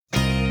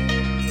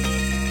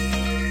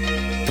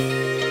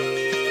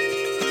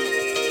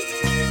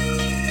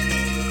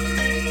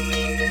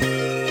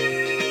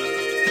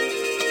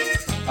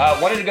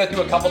Wanted to go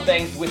through a couple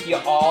things with you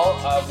all.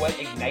 What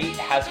Ignite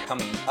has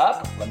coming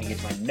up. Let me get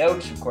to my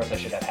notes. Of course, I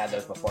should have had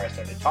those before I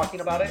started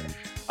talking about it.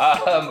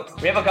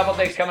 We have a couple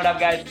things coming up,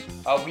 guys.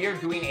 We are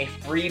doing a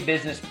free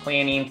business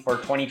planning for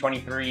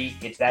 2023.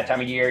 It's that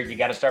time of year. You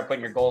got to start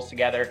putting your goals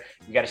together.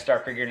 You got to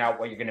start figuring out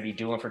what you're going to be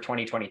doing for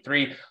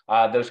 2023.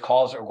 Those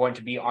calls are going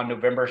to be on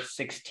November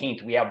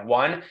 16th. We have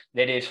one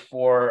that is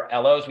for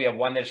LOs. We have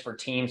one that's for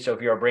teams. So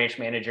if you're a branch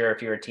manager,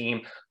 if you're a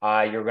team,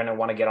 you're going to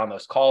want to get on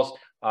those calls.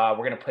 We're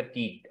going to put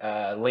the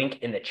link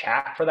in the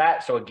chat for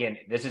that. So again,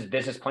 this is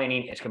business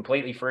planning. It's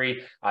completely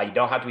free. You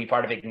don't have to be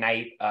part of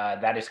Ignite.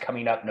 That is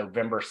coming up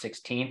November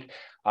 16th.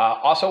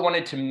 Also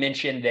wanted to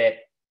mention that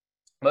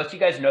most of you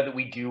guys know that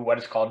we do what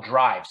is called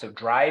Drive. So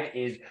Drive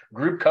is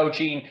group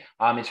coaching.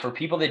 It's for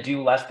people that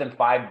do less than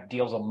 5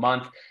 deals a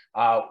month.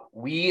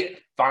 We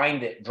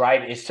find that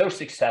Drive is so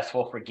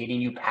successful for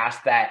getting you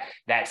past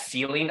that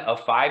ceiling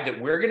of 5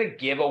 that we're going to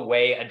give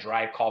away a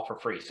Drive call for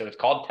free. So it's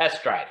called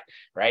Test Drive,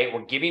 right?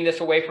 We're giving this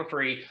away for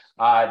free.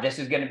 This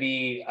is going to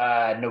be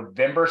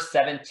November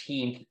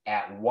 17th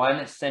at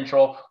 1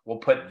 Central. We'll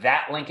put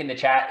that link in the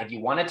chat. If you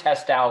want to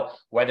test out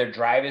whether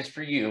Drive is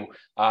for you,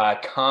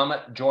 come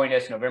join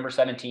us November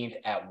 17th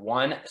at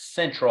 1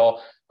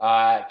 Central.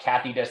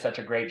 Kathy does such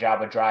a great job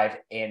with Drive.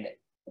 And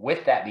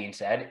with that being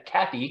said,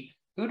 Kathy,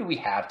 who do we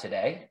have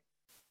today?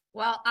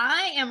 Well,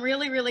 I am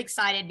really, really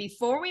excited.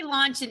 Before we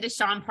launch into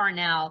Sean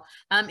Parnell,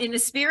 in the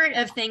spirit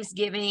of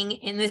Thanksgiving,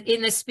 in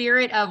the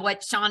spirit of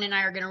what Sean and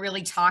I are going to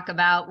really talk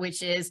about,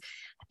 which is,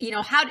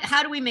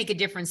 how do we make a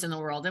difference in the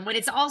world? And when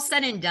it's all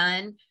said and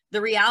done, the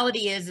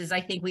reality is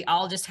I think we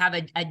all just have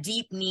a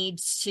deep need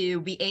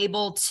to be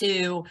able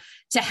to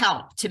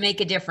help, to make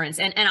a difference.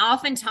 And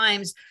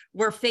oftentimes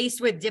we're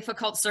faced with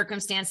difficult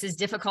circumstances,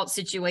 difficult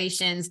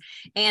situations.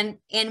 And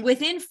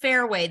within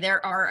Fairway,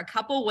 there are a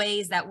couple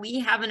ways that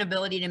we have an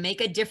ability to make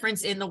a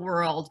difference in the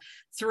world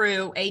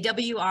through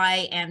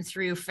AWI and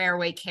through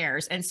Fairway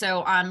Cares. And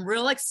so I'm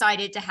real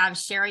excited to have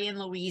Sherry and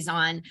Louise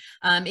on.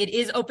 It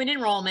is open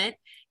enrollment.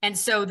 And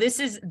so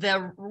this is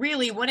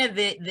really one of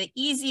the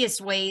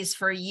easiest ways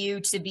for you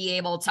to be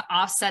able to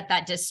offset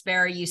that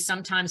despair you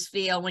sometimes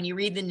feel when you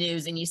read the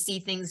news and you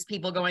see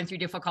people going through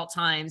difficult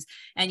times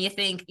and you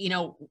think,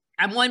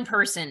 I'm one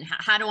person.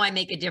 How do I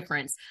make a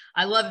difference?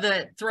 I love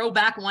the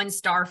throwback one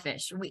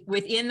starfish.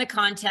 Within the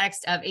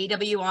context of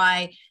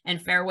AWI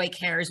and Fairway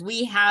Cares,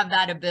 we have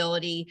that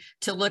ability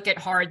to look at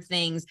hard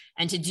things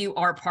and to do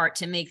our part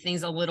to make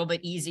things a little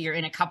bit easier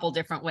in a couple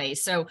different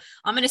ways. So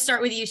I'm going to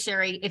start with you,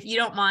 Sherry. If you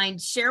don't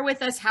mind, share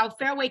with us how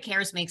Fairway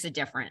Cares makes a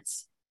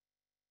difference.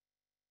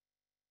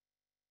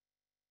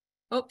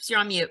 Oops, you're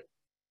on mute.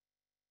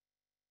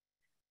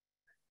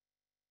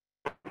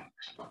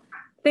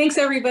 Thanks,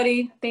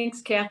 everybody.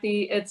 Thanks,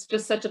 Kathy. It's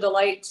just such a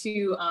delight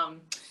to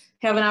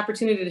have an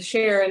opportunity to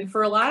share. And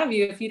for a lot of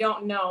you, if you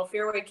don't know,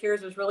 Fairway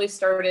Cares was really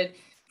started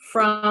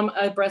from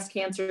a breast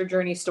cancer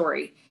journey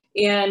story.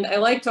 And I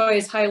like to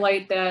always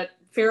highlight that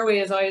Fairway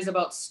is always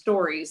about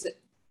stories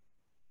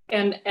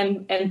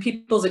and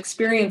people's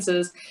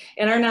experiences.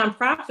 And our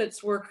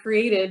nonprofits were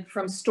created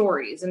from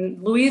stories.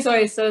 And Louise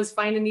always says,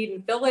 find a need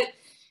and fill it.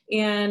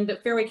 And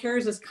Fairway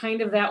Cares is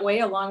kind of that way,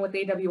 along with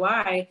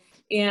AWI.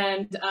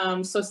 And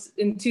so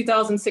in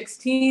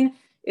 2016,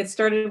 it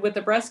started with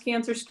the breast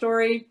cancer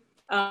story,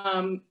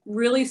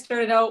 really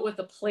started out with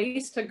a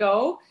place to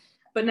go,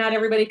 but not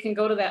everybody can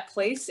go to that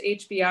place,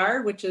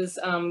 HBR, which is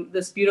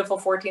this beautiful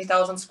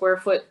 14,000 square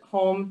foot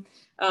home,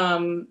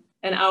 an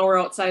hour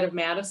outside of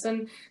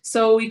Madison.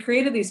 So we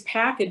created these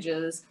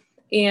packages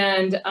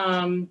and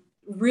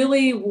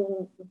really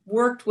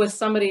worked with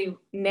somebody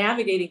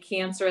navigating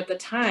cancer at the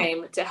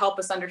time to help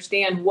us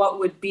understand what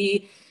would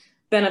be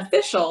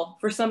beneficial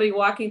for somebody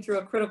walking through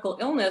a critical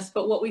illness.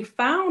 But what we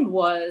found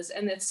was,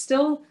 and it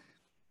still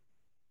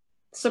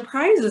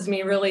surprises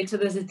me really to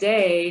this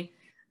day,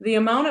 the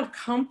amount of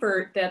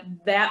comfort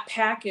that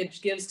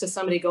package gives to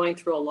somebody going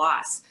through a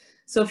loss.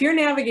 So if you're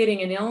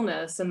navigating an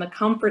illness and the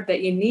comfort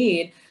that you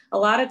need, a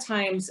lot of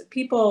times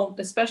people,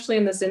 especially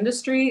in this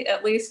industry,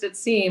 at least it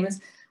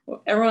seems,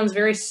 everyone's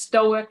very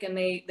stoic and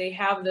they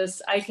have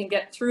this I can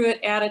get through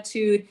it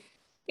attitude.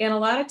 And a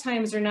lot of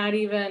times they're not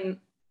even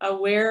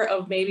aware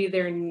of maybe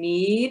their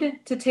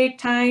need to take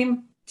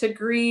time to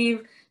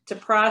grieve, to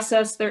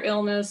process their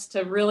illness,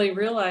 to really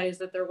realize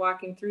that they're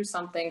walking through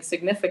something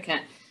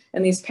significant.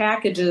 And these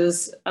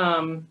packages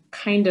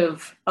kind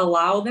of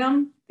allow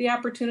them the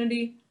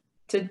opportunity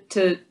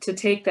to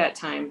take that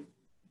time.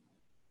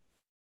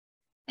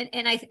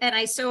 And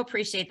I so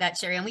appreciate that,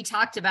 Sherry. And we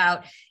talked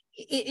about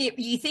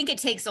you think it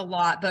takes a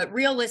lot, but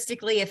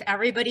realistically, if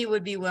everybody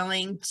would be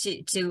willing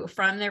to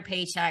from their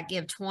paycheck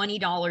give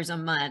 $20 a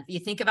month, you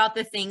think about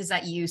the things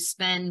that you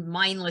spend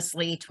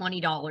mindlessly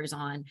 $20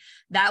 on,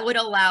 that would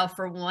allow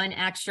for one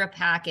extra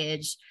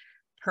package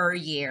per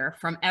year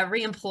from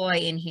every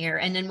employee in here.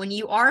 And then when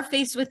you are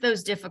faced with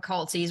those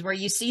difficulties where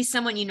you see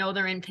someone, you know,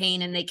 they're in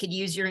pain and they could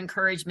use your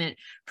encouragement,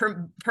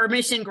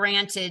 permission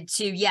granted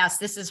to, yes,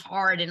 this is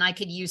hard and I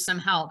could use some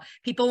help.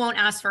 People won't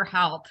ask for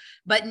help,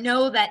 but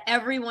know that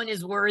everyone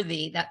is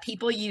worthy, that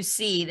people you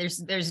see,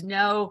 there's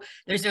no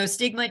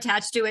stigma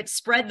attached to it.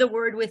 Spread the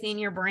word within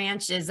your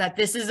branches that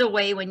this is a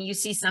way when you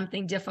see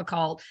something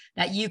difficult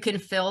that you can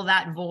fill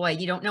that void.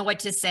 You don't know what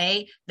to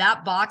say.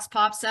 That box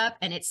pops up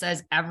and it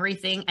says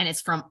everything, and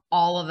it's from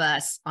all of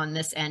us on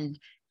this end,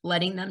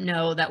 letting them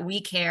know that we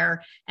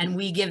care and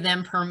we give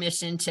them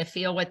permission to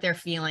feel what they're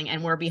feeling,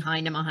 and we're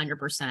behind them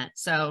 100%.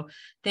 So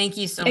thank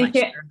you so much.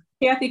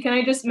 Kathy, can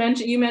I just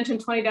mention, you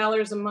mentioned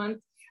 $20 a month.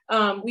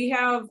 We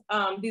have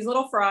these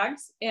little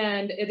frogs,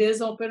 and it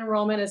is open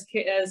enrollment, as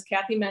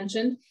Kathy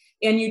mentioned,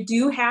 and you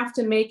do have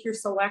to make your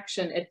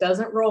selection. It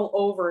doesn't roll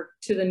over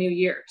to the new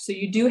year. So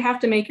you do have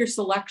to make your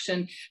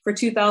selection for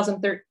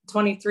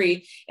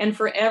 2023. And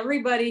for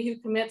everybody who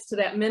commits to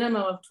that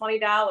minimum of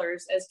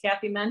 $20, as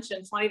Kathy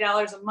mentioned,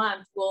 $20 a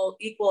month will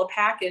equal a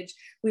package.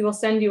 We will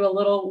send you a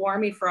little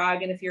Warmy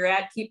Frog. And if you're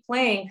at Keep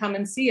Playing, come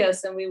and see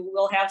us, and we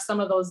will have some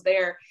of those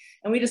there.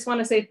 And we just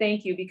want to say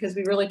thank you, because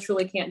we really,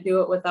 truly can't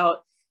do it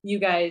without you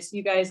guys.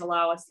 You guys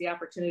allow us the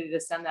opportunity to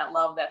send that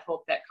love, that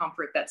hope, that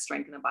comfort, that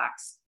strength in a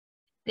box.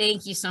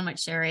 Thank you so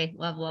much, Sherry.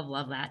 Love, love,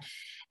 love that.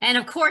 And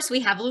of course we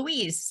have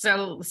Louise.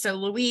 So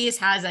Louise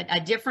has a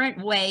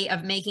different way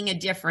of making a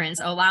difference,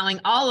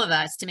 allowing all of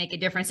us to make a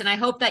difference. And I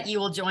hope that you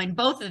will join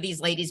both of these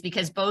ladies,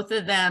 because both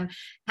of them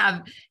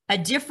have a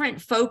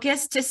different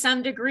focus to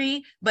some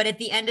degree, but at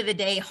the end of the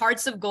day,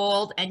 hearts of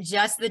gold and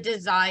just the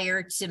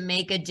desire to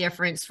make a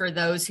difference for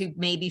those who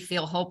maybe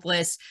feel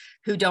hopeless,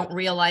 who don't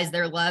realize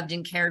they're loved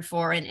and cared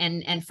for.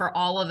 And for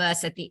all of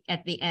us at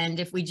the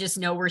end, if we just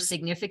know we're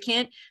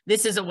significant,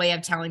 this is a way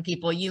of telling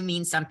people you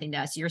mean something to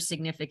us, you're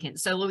significant.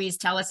 So Louise,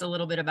 tell us a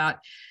little bit about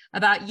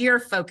your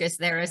focus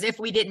there, as if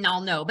we didn't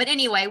all know. But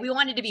anyway, we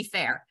wanted to be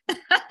fair.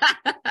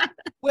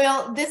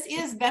 Well, this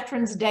is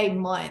Veterans Day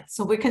month,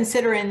 so we're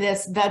considering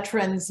this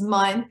Veterans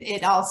Month.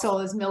 It also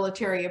is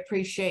Military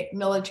Appreciation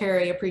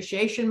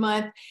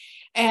Month.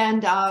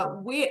 And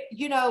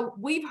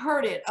we've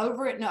heard it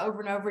over and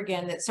over and over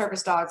again that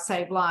service dogs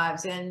save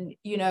lives. And,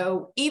 you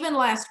know, even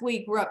last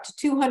week, we're up to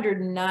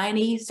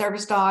 290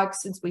 service dogs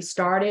since we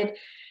started.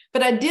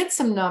 But I did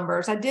some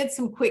numbers. I did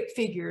some quick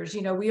figures.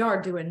 You know, we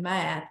are doing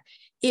math.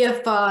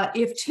 If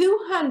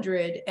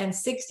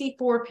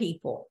 264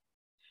 people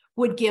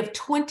would give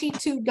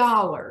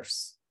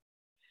 $22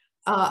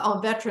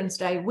 on Veterans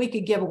Day, we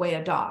could give away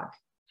a dog.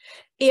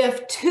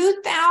 If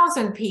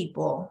 2,000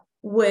 people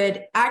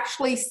would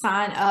actually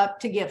sign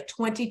up to give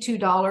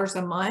 $22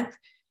 a month,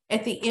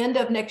 at the end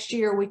of next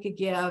year, we could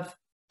give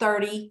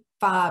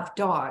 35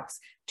 dogs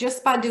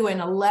just by doing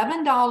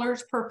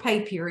 $11 per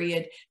pay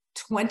period,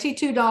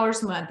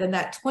 $22 a month. And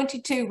that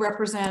 22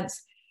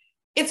 represents,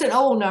 it's an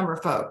old number,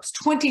 folks,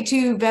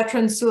 22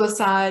 veteran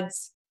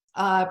suicides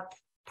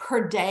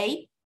per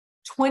day,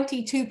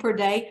 22 per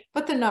day,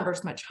 but the number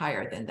is much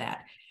higher than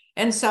that.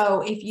 And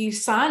so if you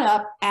sign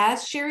up,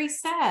 as Sherry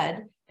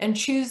said, and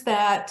choose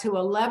that to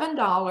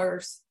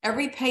 $11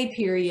 every pay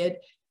period,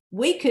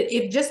 we could,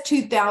 if just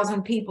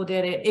 2,000 people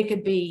did it, it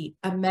could be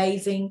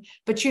amazing.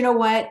 But you know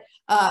what?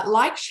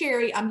 Like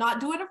Sherry, I'm not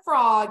doing a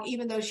frog,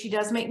 even though she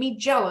does make me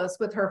jealous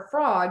with her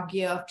frog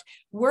gift.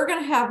 We're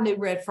going to have new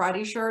Red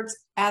Friday shirts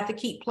at the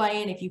Keep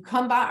Playing. If you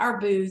come by our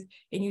booth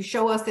and you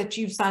show us that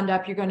you've signed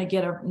up, you're going to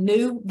get a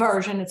new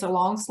version. It's a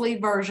long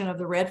sleeve version of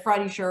the Red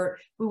Friday shirt.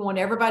 We want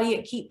everybody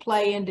at Keep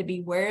Playing to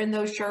be wearing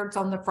those shirts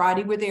on the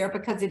Friday we're there,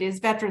 because it is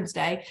Veterans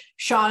Day.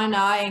 Sean and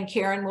I and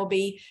Karen will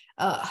be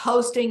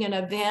hosting an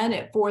event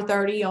at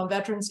 4:30 on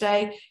Veterans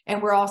Day,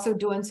 and we're also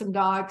doing some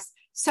dogs.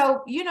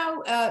 So, you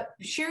know,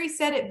 Sherry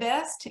said it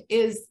best,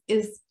 it's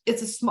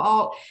a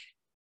small,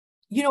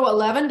 you know,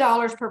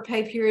 $11 per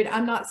pay period.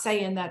 I'm not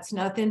saying that's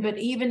nothing, but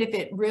even if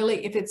it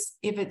really, if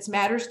it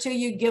matters to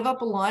you, give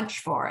up a lunch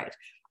for it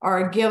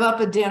or give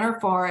up a dinner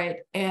for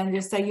it and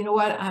just say, you know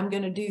what, I'm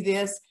going to do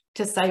this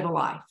to save a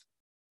life.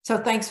 So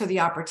thanks for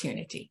the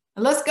opportunity.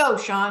 And let's go,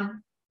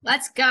 Sean.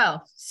 Let's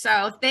go.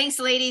 So thanks,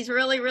 ladies.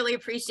 Really, really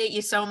appreciate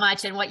you so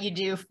much. And what you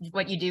do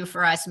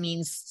for us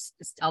means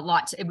a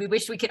lot. We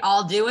wish we could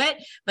all do it,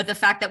 but the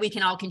fact that we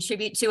can all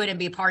contribute to it and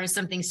be a part of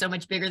something so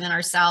much bigger than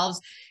ourselves,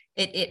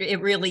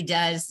 it really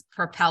does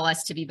propel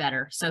us to be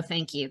better. So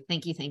thank you.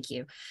 Thank you. Thank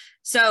you.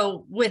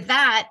 So with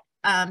that,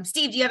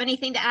 Steve, do you have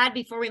anything to add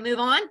before we move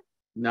on?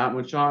 Not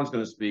when Sean's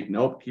going to speak.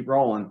 Nope. Keep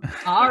rolling.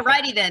 All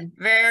righty then.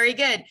 Very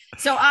good.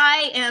 So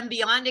I am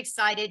beyond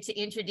excited to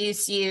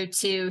introduce you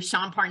to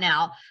Sean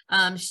Parnell.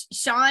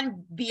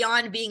 Sean,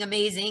 beyond being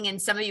amazing, and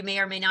some of you may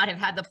or may not have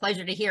had the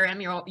pleasure to hear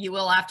him. You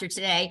will after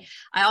today.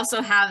 I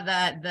also have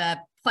the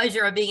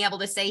pleasure of being able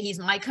to say he's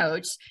my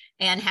coach.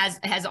 and has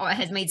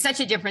made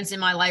such a difference in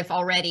my life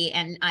already.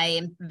 And I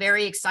am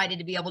very excited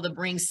to be able to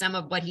bring some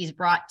of what he's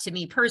brought to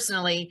me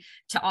personally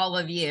to all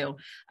of you.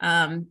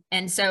 And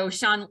so,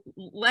 Sean,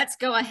 let's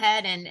go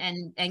ahead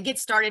and get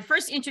started.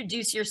 First,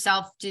 introduce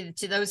yourself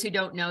to those who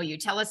don't know you.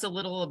 Tell us a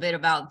little bit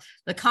about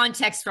the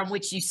context from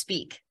which you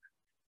speak.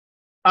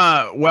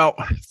 Well,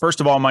 first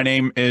of all, my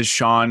name is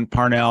Sean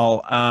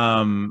Parnell.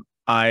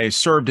 I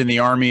served in the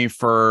Army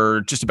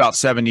for just about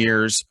 7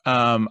 years.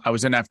 I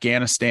was in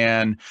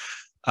Afghanistan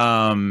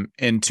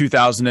in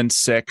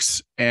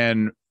 2006,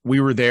 and we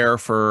were there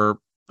for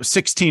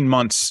 16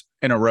 months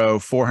in a row,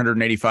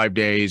 485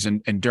 days.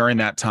 And during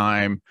that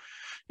time,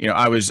 you know,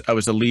 I was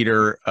a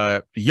leader,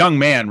 a young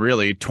man,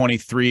 really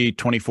 23,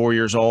 24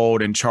 years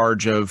old, in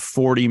charge of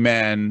 40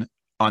 men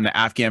on the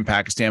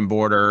Afghan-Pakistan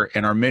border.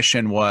 And our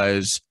mission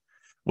was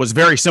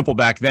very simple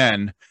back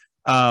then.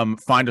 Find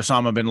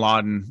Osama bin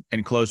Laden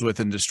and close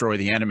with and destroy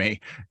the enemy.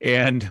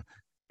 And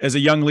as a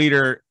young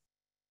leader,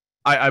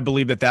 I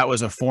believe that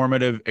was a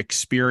formative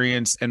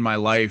experience in my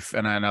life.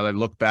 And I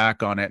look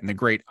back on it, and the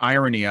great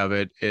irony of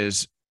it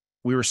is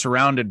we were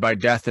surrounded by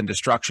death and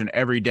destruction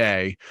every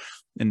day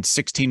in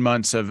 16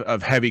 months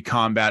of heavy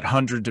combat,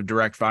 hundreds of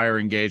direct fire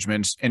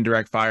engagements,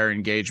 indirect fire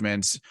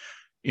engagements,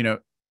 you know,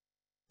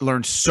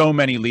 learned so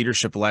many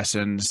leadership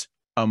lessons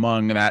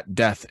among that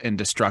death and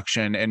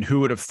destruction. And who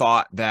would have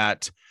thought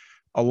that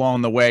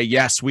along the way,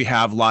 yes, we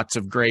have lots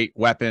of great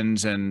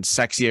weapons and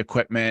sexy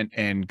equipment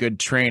and good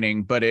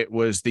training, but it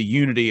was the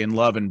unity and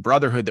love and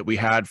brotherhood that we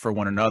had for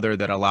one another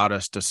that allowed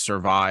us to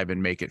survive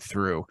and make it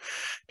through.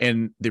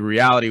 And the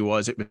reality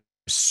was, it was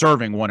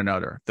serving one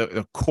another.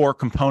 The core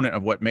component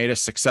of what made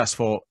us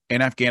successful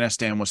in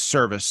Afghanistan was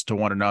service to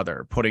one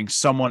another, putting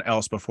someone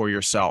else before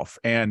yourself.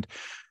 And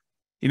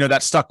you know,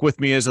 that stuck with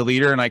me as a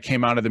leader. And I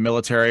came out of the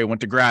military,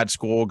 went to grad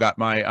school, got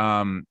my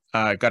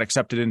got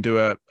accepted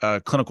into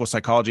a clinical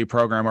psychology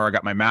program where I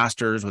got my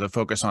master's with a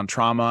focus on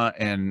trauma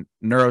and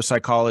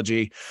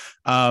neuropsychology.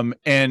 And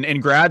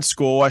in grad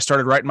school, I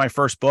started writing my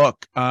first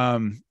book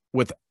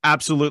with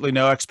absolutely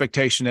no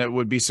expectation that it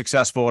would be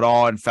successful at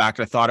all. In fact,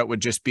 I thought it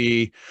would just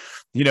be,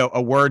 you know,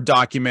 a Word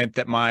document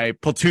that my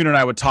platoon and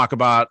I would talk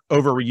about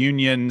over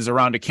reunions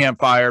around a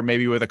campfire,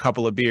 maybe with a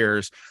couple of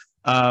beers.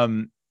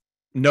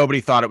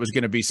 Nobody thought it was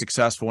going to be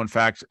successful. In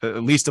fact,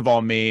 least of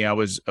all me. I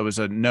was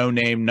a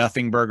no-name,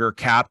 nothing burger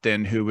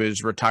captain who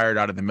was retired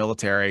out of the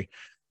military.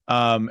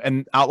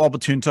 And Outlaw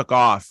Platoon took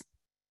off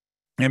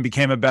and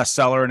became a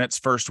bestseller in its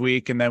first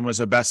week, and then was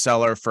a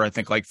bestseller for, I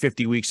think, like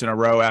 50 weeks in a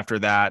row after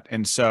that.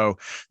 And so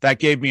that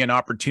gave me an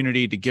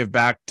opportunity to give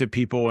back to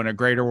people in a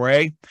greater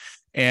way.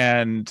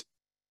 And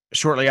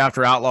shortly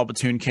after Outlaw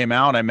Platoon came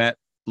out, I met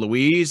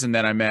Louise, and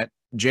then I met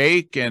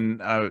Jake,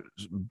 and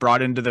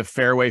brought into the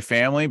Fairway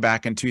family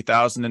back in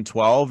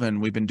 2012,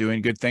 and we've been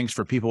doing good things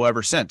for people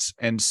ever since.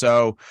 And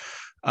so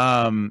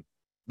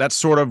that's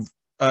sort of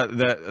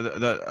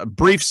the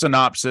brief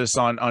synopsis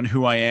on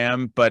who I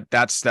am, but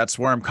that's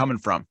where I'm coming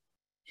from.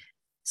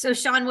 So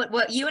Sean,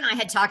 what you and I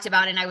had talked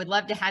about, and I would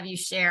love to have you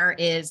share,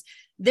 is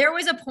there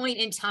was a point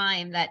in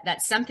time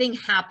that something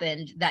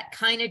happened that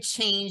kind of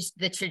changed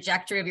the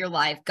trajectory of your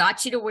life,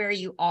 got you to where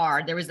you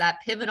are. There was that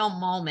pivotal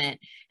moment.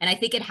 And I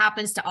think it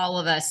happens to all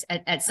of us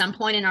at some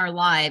point in our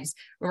lives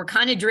where we're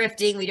kind of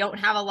drifting. We don't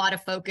have a lot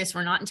of focus.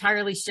 We're not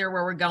entirely sure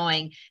where we're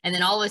going. And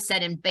then all of a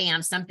sudden,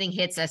 bam, something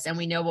hits us and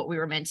we know what we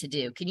were meant to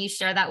do. Can you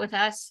share that with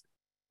us?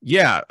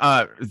 Yeah.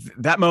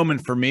 That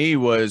moment for me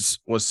was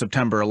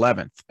September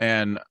 11th.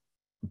 And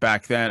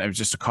back then I was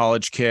just a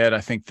college kid. I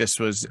think this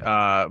was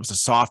I was a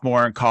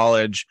sophomore in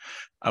college.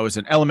 I was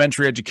an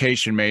elementary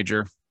education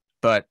major,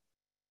 but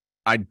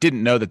I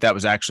didn't know that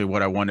was actually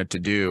what I wanted to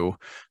do.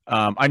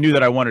 I knew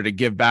that I wanted to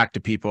give back to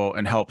people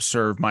and help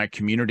serve my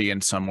community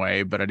in some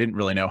way, but I didn't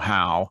really know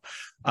how.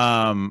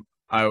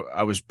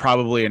 I was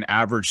probably an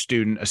average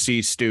student, a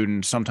C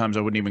student. Sometimes I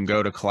wouldn't even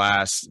go to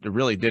class. It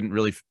really didn't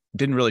really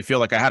feel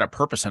like I had a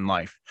purpose in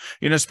life,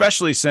 you know,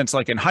 especially since,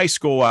 like, in high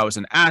school, I was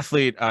an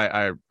athlete.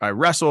 I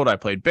wrestled, I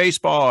played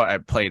baseball, I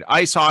played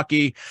ice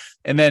hockey,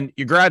 and then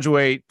you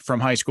graduate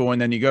from high school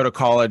and then you go to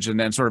college, and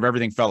then sort of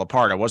everything fell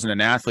apart. I wasn't an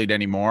athlete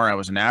anymore. I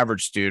was an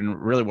average student,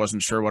 really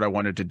wasn't sure what I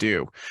wanted to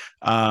do.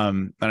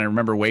 And I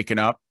remember waking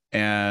up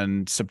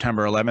and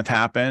September 11th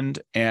happened.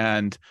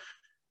 And,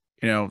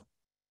 you know,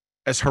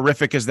 as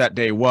horrific as that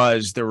day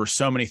was, there were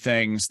so many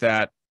things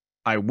that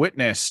I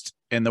witnessed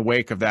in the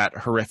wake of that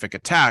horrific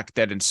attack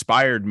that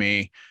inspired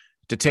me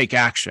to take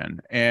action.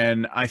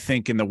 And I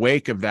think in the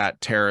wake of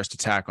that terrorist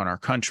attack on our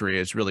country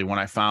is really when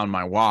I found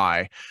my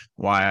why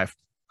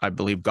I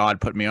believe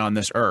God put me on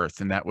this earth,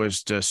 and that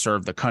was to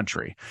serve the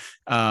country.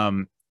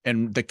 And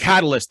the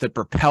catalyst that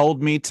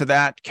propelled me to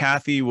that,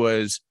 Kathy,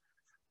 was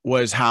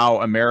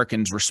how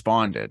Americans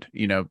responded.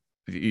 You know,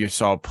 you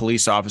saw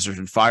police officers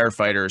and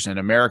firefighters and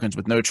Americans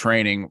with no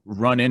training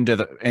run into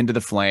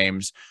the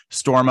flames,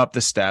 storm up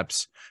the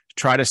steps,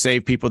 try to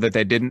save people that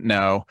they didn't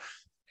know.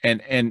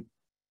 And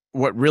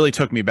what really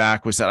took me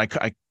back was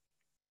that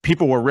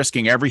people were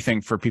risking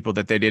everything for people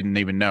that they didn't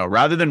even know.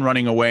 Rather than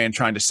running away and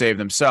trying to save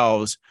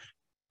themselves,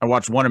 I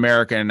watched one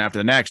American after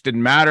the next.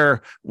 Didn't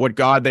matter what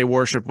God they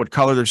worshiped, what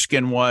color their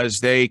skin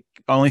was.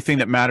 Only thing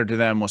that mattered to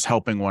them was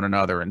helping one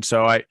another. And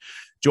so I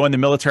joined the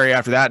military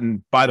after that.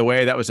 And by the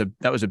way, that was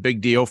a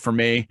big deal for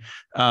me.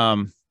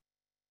 I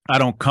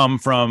don't come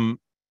from,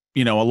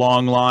 a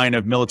long line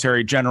of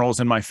military generals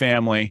in my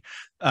family.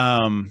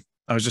 I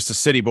was just a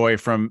city boy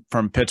from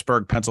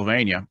Pittsburgh,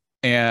 Pennsylvania.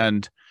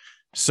 And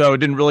so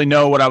didn't really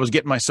know what I was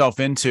getting myself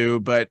into,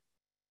 but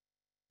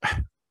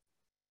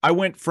I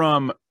went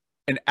from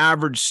an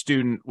average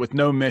student with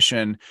no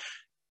mission,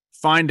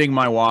 finding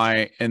my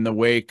why in the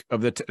wake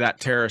of that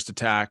terrorist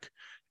attack,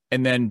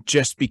 and then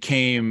just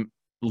became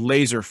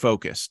laser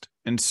focused.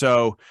 And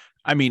so,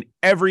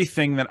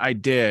 everything that I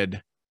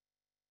did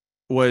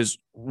was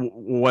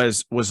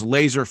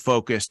laser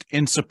focused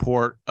in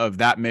support of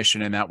that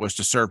mission, and that was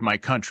to serve my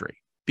country.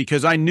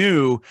 Because I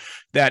knew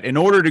that in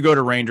order to go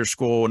to Ranger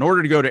School, in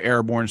order to go to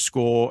Airborne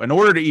School, in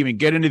order to even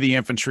get into the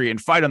infantry and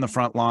fight on the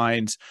front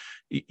lines,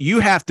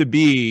 you have to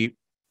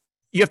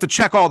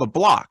check all the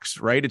blocks,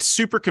 right? It's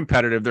super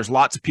competitive. There's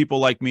lots of people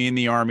like me in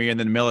the Army and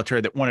the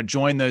military that want to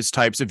join those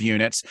types of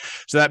units.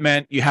 So that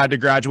meant you had to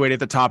graduate at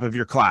the top of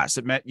your class.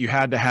 It meant you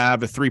had to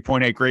have a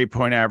 3.8 grade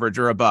point average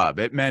or above.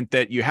 It meant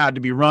that you had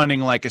to be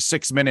running like a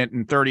 6-minute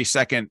and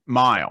 30-second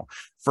mile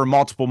for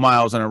multiple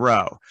miles in a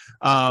row.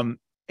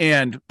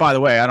 And by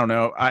the way, I don't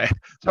know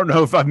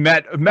if I've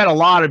met a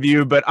lot of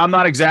you, but I'm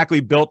not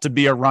exactly built to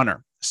be a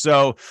runner.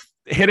 So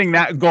hitting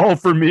that goal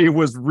for me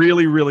was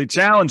really, really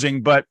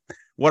challenging. But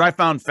what I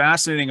found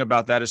fascinating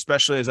about that,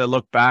 especially as I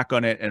look back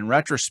on it in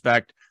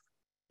retrospect,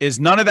 is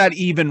none of that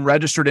even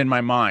registered in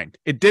my mind.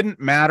 It didn't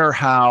matter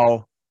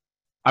how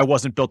I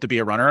wasn't built to be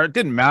a runner. It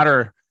didn't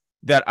matter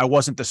that I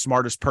wasn't the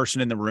smartest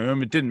person in the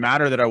room. It didn't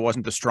matter that I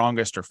wasn't the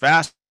strongest or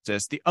fastest.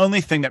 The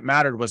only thing that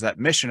mattered was that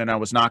mission, and I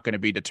was not going to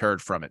be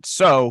deterred from it.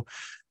 So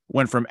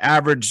went from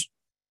average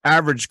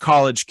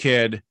college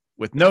kid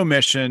with no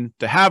mission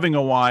to having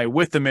a why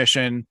with the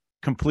mission,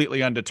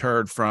 completely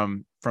undeterred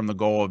from the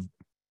goal of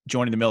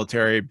joining the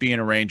military, being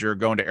a Ranger,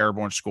 going to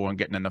Airborne School, and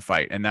getting in the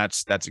fight. And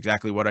that's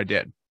exactly what I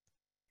did.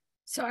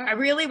 So I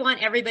really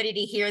want everybody to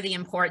hear the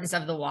importance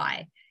of the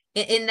why.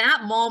 In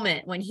that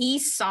moment, when he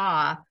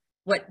saw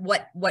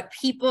what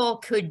people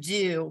could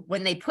do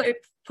when they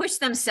push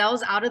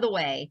themselves out of the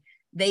way,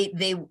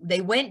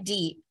 they went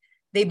deep,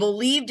 they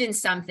believed in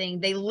something,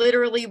 they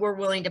literally were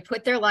willing to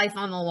put their life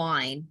on the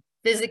line,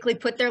 physically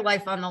put their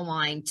life on the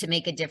line to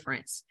make a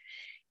difference.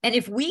 And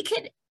if we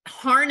could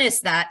harness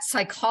that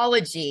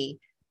psychology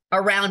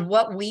around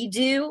what we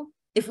do,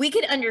 if we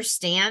could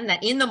understand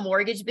that in the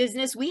mortgage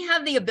business, we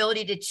have the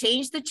ability to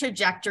change the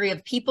trajectory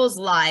of people's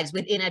lives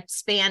within a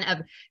span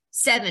of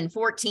 7,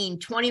 14,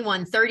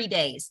 21, 30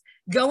 days.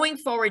 Going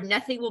forward,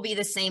 nothing will be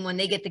the same when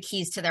they get the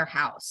keys to their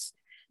house.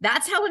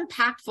 That's how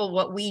impactful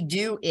what we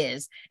do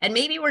is. And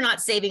maybe we're not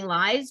saving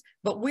lives,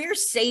 but we're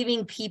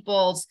saving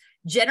people's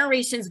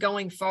generations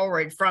going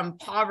forward from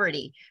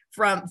poverty,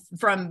 from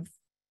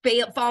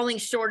falling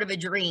short of a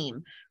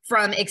dream,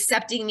 from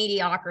accepting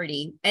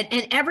mediocrity,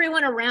 and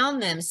everyone around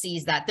them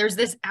sees that. There's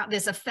this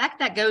effect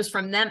that goes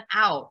from them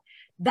out.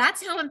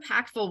 That's how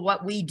impactful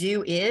what we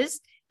do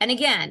is. And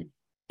again,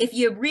 if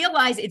you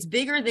realize it's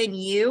bigger than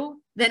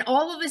you, then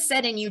all of a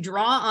sudden you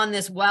draw on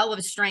this well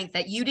of strength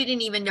that you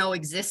didn't even know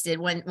existed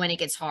when it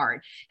gets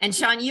hard. And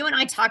Sean, you and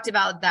I talked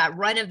about that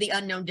run of the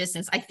unknown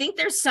distance. I think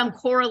there's some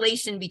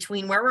correlation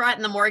between where we're at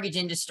in the mortgage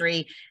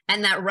industry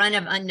and that run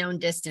of unknown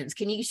distance.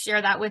 Can you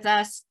share that with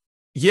us?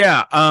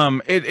 Yeah,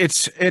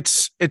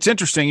 it's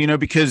interesting,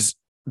 because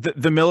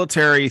the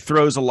military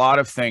throws a lot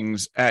of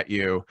things at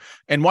you,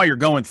 and while you're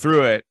going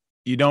through it,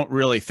 you don't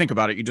really think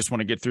about it. You just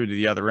want to get through to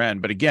the other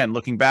end. But again,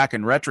 looking back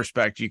in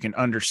retrospect, you can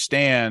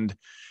understand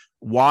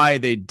why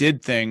they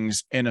did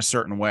things in a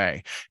certain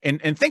way. And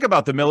think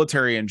about the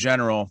military in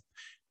general.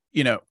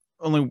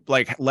 Only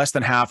like less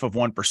than half of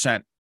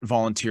 1%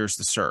 volunteers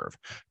to serve,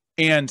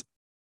 and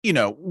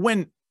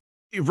when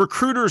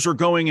recruiters are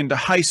going into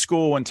high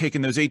school and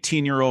taking those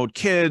 18-year-old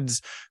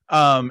kids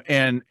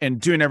and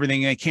doing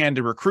everything they can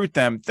to recruit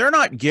them, they're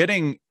not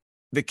getting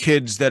the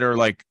kids that are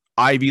like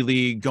Ivy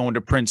League going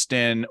to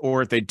Princeton,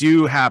 or if they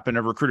do happen,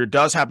 a recruiter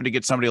does happen to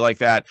get somebody like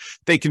that,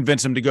 they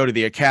convince them to go to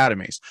the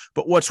academies.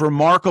 But what's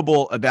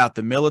remarkable about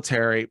the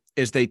military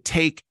is they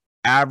take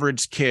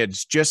average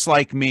kids just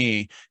like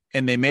me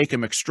and they make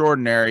them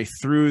extraordinary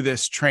through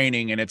this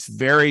training, and it's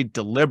very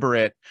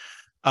deliberate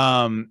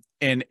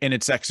in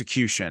its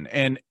execution.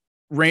 And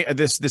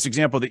this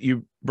example that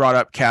you brought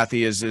up,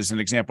 Kathy, is an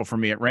example for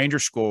me at Ranger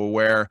School,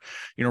 where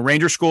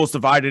Ranger School is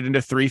divided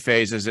into 3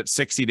 phases. It's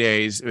 60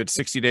 days. It's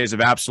 60 days of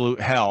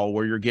absolute hell,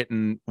 where you're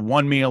getting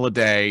 1 meal a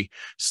day,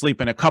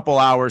 sleeping a couple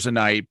hours a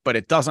night, but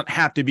it doesn't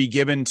have to be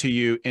given to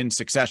you in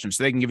succession.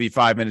 So they can give you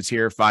 5 minutes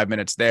here, 5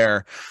 minutes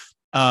there.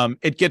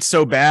 It gets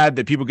so bad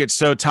that people get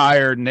so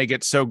tired and they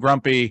get so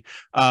grumpy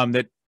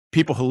that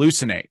people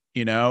hallucinate,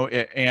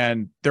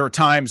 and there are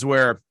times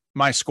where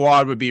my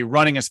squad would be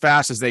running as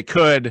fast as they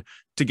could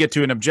to get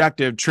to an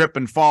objective, trip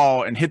and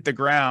fall and hit the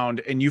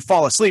ground. And you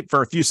fall asleep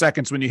for a few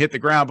seconds when you hit the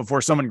ground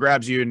before someone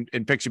grabs you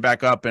and picks you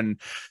back up. And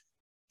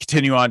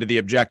continue on to the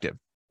objective.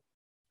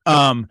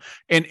 And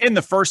in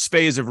the first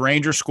phase of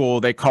Ranger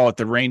School, they call it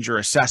the Ranger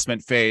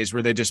Assessment phase,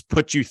 where they just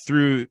put you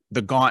through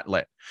the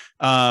gauntlet.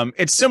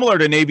 It's similar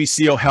to Navy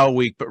SEAL Hell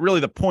Week, but really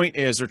the point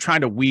is they're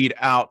trying to weed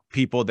out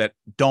people that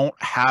don't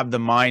have the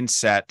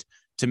mindset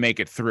to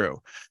make it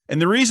through.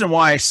 And the reason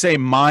why I say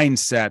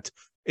mindset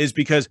is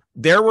because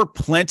there were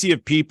plenty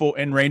of people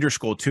in Ranger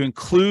School, to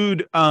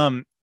include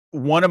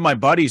one of my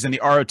buddies in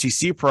the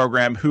ROTC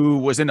program who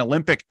was an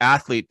Olympic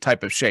athlete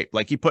type of shape.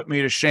 Like, he put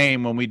me to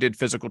shame when we did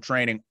physical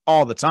training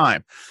all the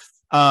time.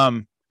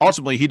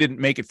 Ultimately, he didn't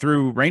make it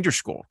through Ranger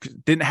School,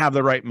 didn't have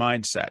the right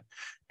mindset.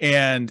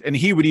 And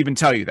he would even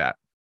tell you that.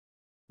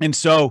 And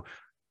so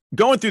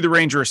going through the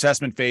Ranger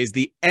assessment phase,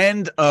 the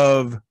end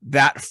of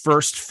that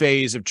first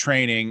phase of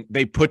training,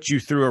 they put you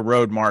through a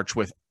road march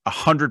with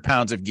 100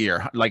 pounds of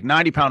gear, like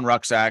 90-pound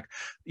rucksack,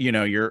 you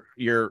know, your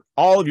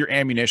all of your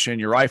ammunition,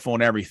 your rifle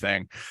and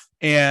everything.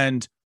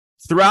 And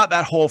throughout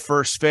that whole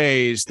first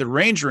phase, the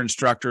Ranger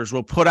instructors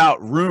will put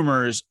out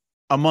rumors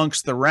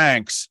amongst the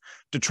ranks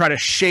to try to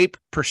shape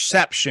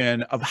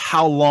perception of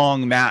how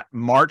long that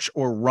march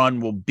or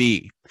run will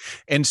be.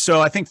 And so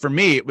I think for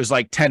me, it was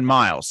like 10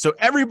 miles. So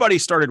everybody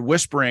started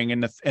whispering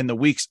in the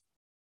weeks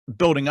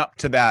building up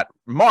to that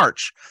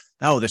march,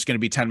 oh, that's going to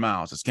be 10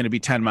 miles. It's going to be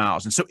 10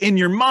 miles. And so in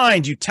your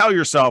mind, you tell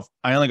yourself,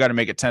 I only got to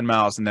make it 10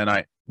 miles. And then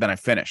I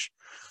finish.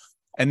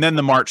 And then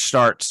the march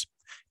starts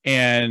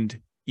and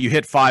you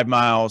hit 5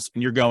 miles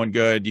and you're going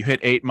good. You hit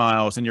 8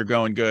 miles and you're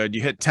going good.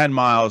 You hit 10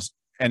 miles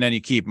and then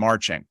you keep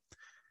marching.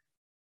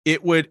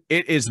 It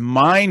is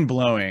mind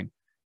blowing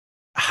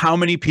how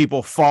many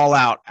people fall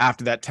out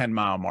after that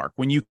 10-mile mark.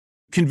 When you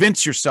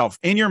convince yourself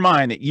in your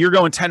mind that you're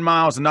going 10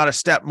 miles and not a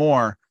step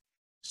more,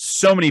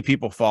 so many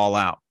people fall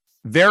out.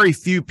 Very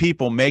few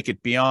people make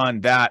it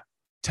beyond that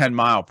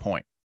 10-mile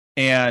point.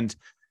 And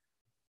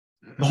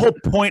the whole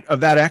point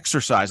of that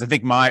exercise, I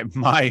think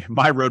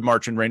my road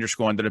march in Ranger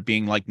School ended up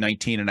being like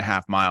 19 and a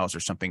half miles or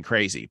something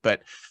crazy.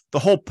 But the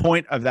whole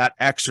point of that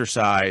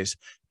exercise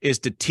is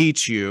to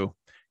teach you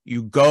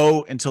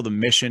go until the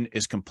mission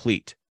is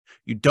complete.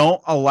 You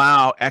don't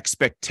allow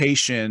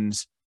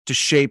expectations to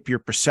shape your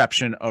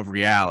perception of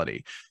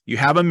reality. You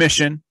have a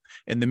mission,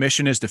 and the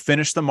mission is to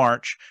finish the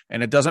march.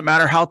 And it doesn't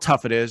matter how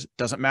tough it is. It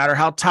doesn't matter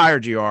how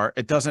tired you are.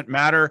 It doesn't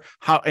matter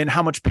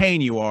how much pain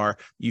you are.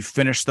 You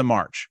finish the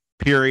march,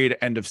 period,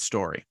 end of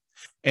story.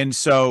 And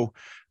so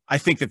I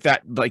think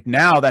that like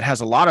now that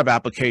has a lot of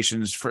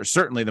applications for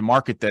certainly the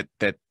market that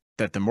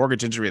the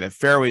mortgage industry that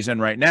Fairway's in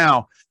right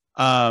now.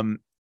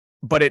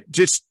 But it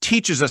just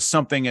teaches us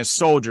something as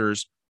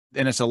soldiers.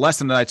 And it's a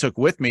lesson that I took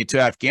with me to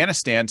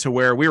Afghanistan, to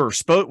where we were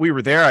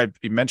there. I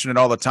mention it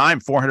all the time,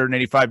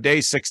 485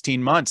 days,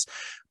 16 months,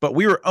 but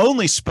we were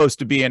only supposed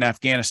to be in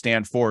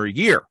Afghanistan for a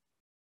year.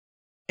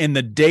 And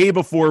the day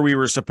before we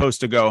were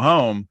supposed to go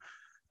home,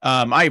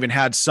 I even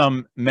had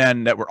some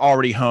men that were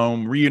already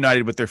home,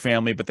 reunited with their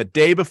family. But the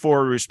day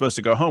before we were supposed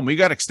to go home, we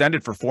got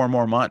extended for 4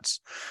 more months.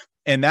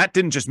 And that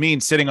didn't just mean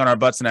sitting on our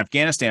butts in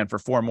Afghanistan for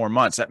 4 more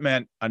months. That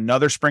meant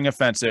another spring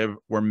offensive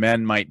where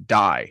men might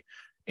die.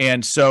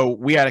 And so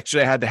we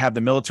actually had to have the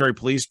military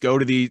police go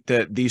to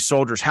these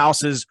soldiers'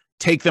 houses,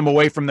 take them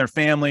away from their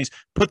families,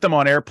 put them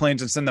on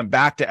airplanes and send them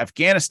back to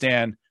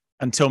Afghanistan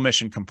until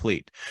mission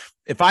complete.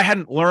 If I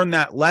hadn't learned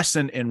that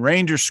lesson in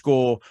Ranger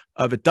School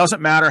of it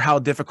doesn't matter how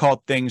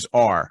difficult things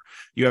are,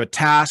 you have a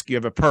task, you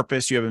have a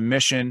purpose, you have a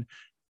mission,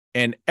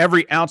 and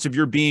every ounce of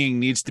your being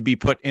needs to be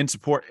put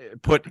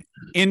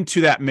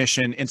into that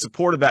mission, in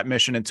support of that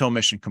mission until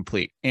mission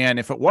complete. And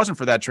if it wasn't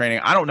for that training,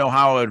 I don't know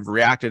how I would have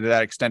reacted to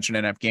that extension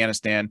in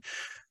Afghanistan.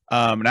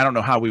 And I don't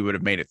know how we would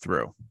have made it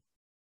through.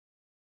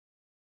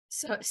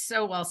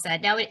 So well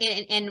said. Now,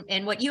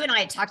 and what you and I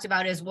had talked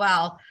about as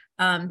well,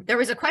 there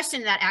was a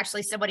question that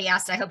actually somebody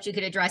asked, I hoped you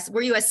could address.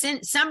 Were you a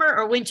summer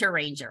or winter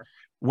Ranger?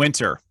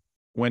 Winter.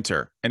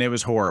 And it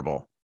was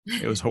horrible.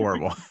 It was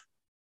horrible.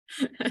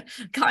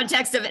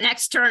 Context of an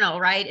external,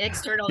 right?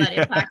 External that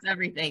impacts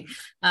everything.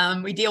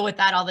 We deal with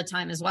that all the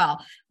time as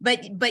well.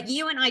 But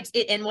you and I,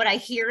 and what I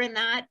hear in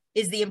that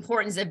is the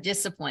importance of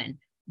discipline,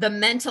 the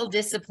mental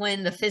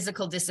discipline, the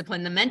physical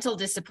discipline, the mental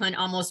discipline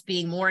almost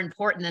being more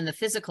important than the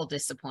physical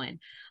discipline.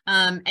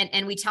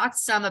 And we talked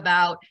some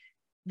about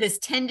this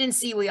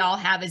tendency we all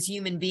have as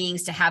human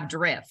beings to have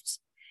drift.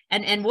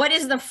 And what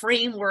is the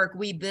framework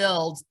we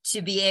build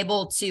to be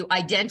able to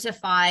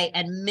identify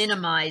and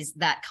minimize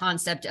that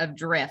concept of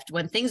drift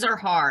when things are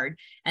hard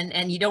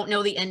and you don't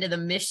know the end of the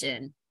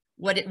mission?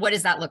 What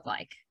does that look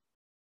like?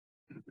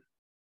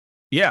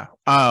 Yeah,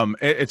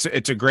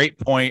 it's a great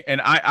point, and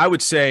I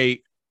would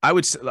say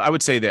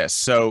this.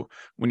 So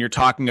when you're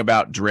talking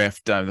about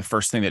drift, the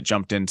first thing that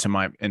jumped into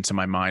my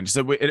mind is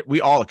that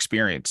we all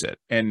experience it,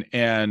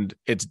 and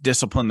it's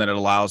discipline that it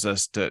allows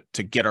us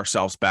to get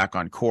ourselves back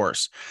on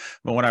course.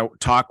 But when I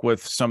talk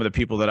with some of the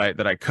people that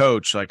I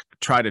coach, like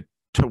try to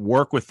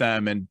work with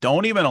them, and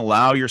don't even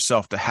allow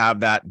yourself to have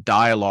that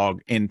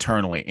dialogue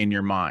internally in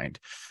your mind.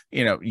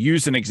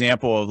 use an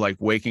example of like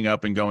waking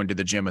up and going to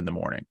the gym in the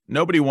morning.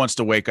 Nobody wants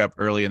to wake up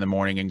early in the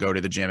morning and go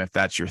to the gym if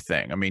that's your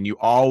thing. I mean,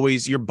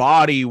 your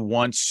body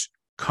wants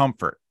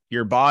comfort.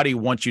 Your body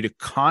wants you to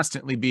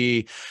constantly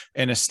be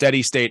in a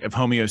steady state of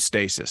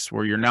homeostasis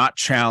where you're not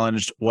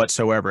challenged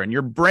whatsoever. And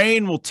your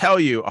brain will tell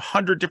you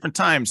 100 different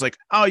times, like,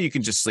 oh, you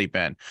can just sleep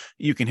in.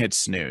 You can hit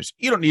snooze.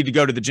 You don't need to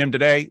go to the gym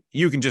today.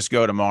 You can just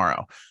go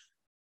tomorrow.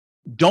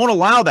 Don't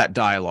allow that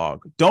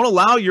dialogue. Don't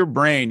allow your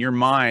brain, your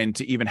mind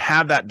to even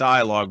have that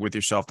dialogue with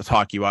yourself to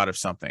talk you out of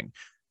something.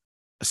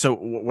 So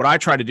what I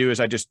try to do is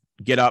I just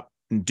get up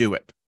and do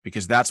it,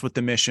 because that's what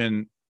the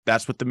mission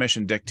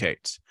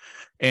dictates.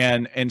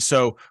 And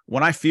so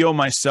when I feel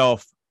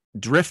myself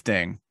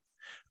drifting,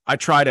 I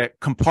try to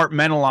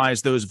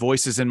compartmentalize those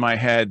voices in my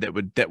head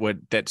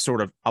that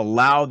sort of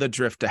allow the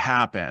drift to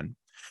happen.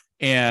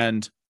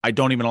 And I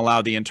don't even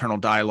allow the internal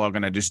dialogue,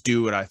 and I just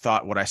do what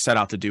I set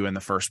out to do in the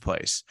first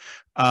place.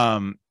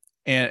 And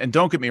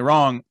don't get me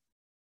wrong,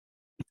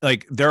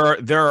 like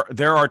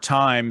there are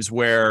times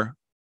where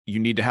you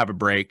need to have a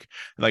break,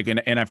 like in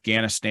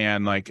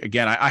Afghanistan. Like,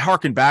 again, I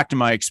hearken back to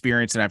my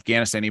experience in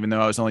Afghanistan, even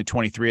though I was only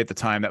 23 at the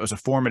time. That was a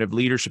formative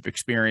leadership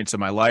experience in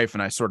my life,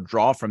 and I sort of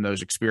draw from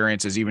those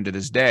experiences even to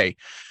this day.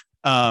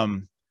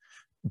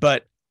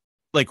 But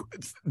like,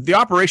 the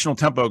operational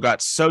tempo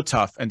got so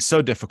tough and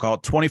so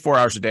difficult, 24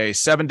 hours a day,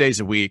 7 days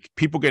a week,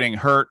 people getting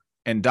hurt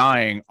and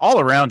dying all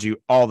around you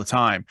all the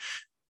time.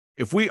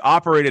 If we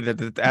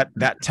operated at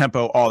that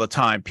tempo all the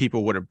time,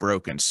 people would have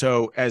broken.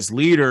 So as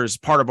leaders,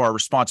 part of our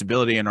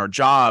responsibility and our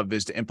job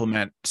is to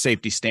implement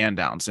safety stand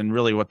downs. And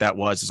really what that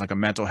was is like a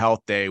mental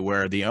health day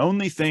where the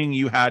only thing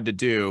you had to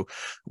do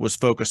was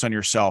focus on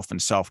yourself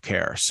and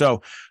self-care.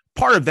 So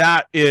part of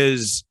that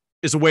is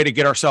a way to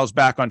get ourselves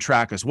back on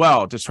track as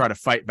well, to try to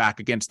fight back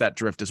against that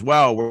drift as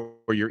well,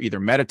 where you're either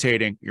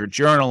meditating, you're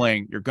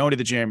journaling, you're going to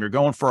the gym, you're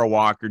going for a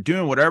walk, you're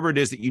doing whatever it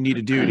is that you need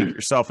to do to get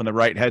yourself in the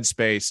right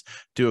headspace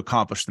to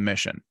accomplish the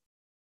mission.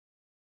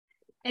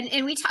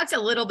 And we talked a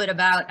little bit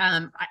about,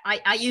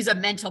 I use a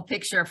mental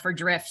picture for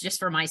drift just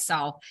for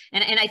myself.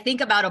 And I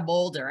think about a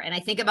boulder, and I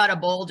think about a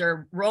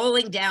boulder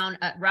rolling down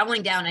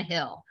a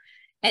hill.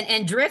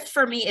 And drift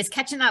for me is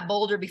catching that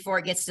boulder before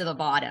it gets to the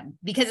bottom,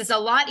 because it's a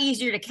lot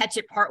easier to catch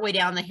it partway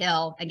down the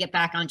hill and get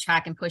back on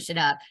track and push it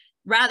up,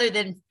 rather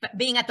than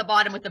being at the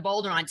bottom with the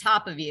boulder on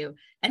top of you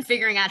and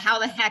figuring out how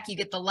the heck you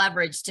get the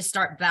leverage to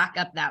start back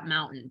up that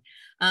mountain.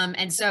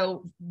 And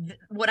so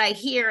what I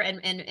hear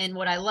and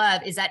what I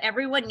love is that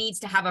everyone needs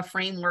to have a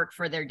framework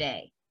for their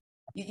day.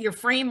 Your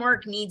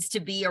framework needs to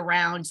be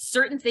around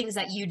certain things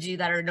that you do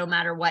that are no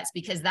matter what,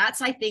 because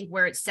that's, I think,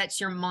 where it sets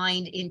your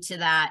mind into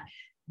that.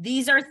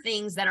 These are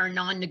things that are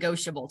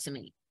non-negotiable to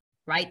me,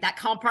 right? That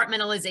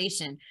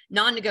compartmentalization,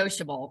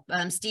 non-negotiable.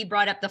 Steve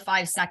brought up the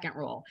 5-second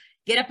rule.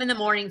 Get up in the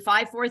morning,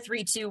 5, 4,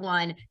 3, 2,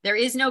 1. There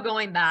is no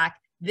going back.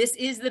 This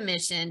is the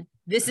mission.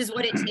 This is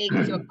what it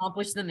takes to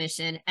accomplish the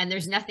mission. And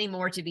there's nothing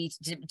more to be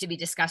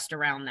discussed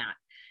around that.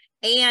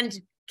 And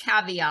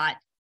caveat,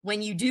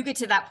 when you do get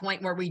to that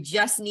point where we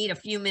just need a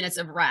few minutes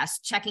of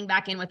rest, checking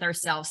back in with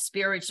ourselves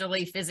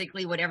spiritually,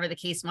 physically, whatever the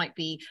case might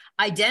be,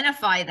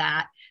 identify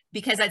that,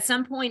 because at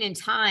some point in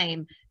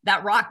time,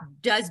 that rock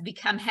does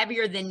become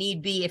heavier than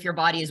need be if your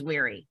body is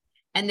weary.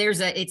 And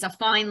it's a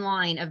fine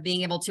line of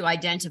being able to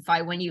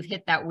identify when you've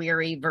hit that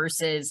weary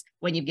versus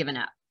when you've given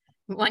up.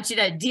 We want you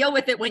to deal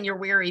with it when you're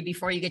weary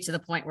before you get to the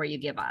point where you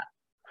give up.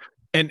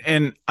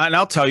 And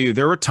I'll tell you,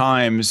 there were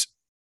times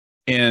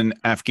in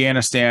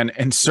Afghanistan,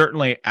 and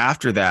certainly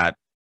after that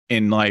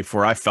in life,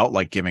 where I felt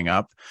like giving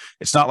up.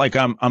 It's not like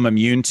I'm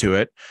immune to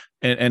it.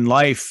 In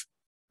life,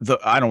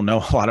 I don't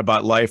know a lot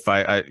about life.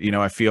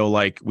 I feel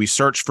like we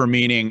search for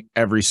meaning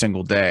every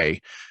single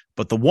day.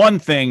 But the one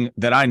thing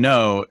that I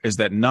know is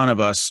that none of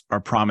us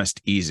are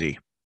promised easy.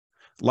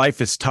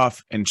 Life is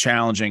tough and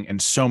challenging in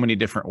so many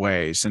different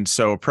ways. And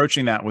so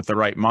approaching that with the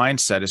right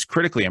mindset is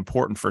critically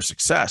important for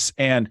success.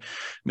 And I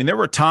mean, there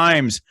were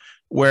times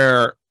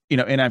where,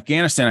 in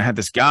Afghanistan, I had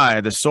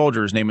this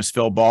soldier, his name was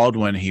Phil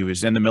Baldwin. He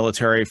was in the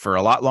military for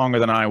a lot longer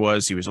than I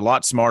was. He was a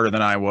lot smarter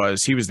than I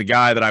was. He was the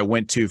guy that I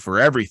went to for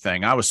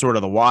everything. I was sort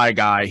of the why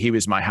guy. He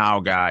was my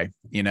how guy.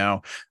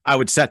 I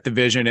would set the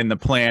vision and the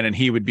plan, and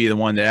he would be the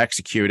one to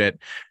execute it.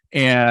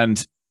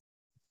 And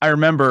I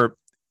remember,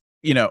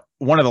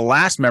 one of the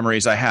last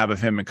memories I have of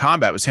him in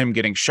combat was him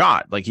getting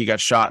shot. Like, he got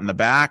shot in the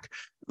back.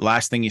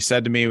 Last thing he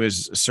said to me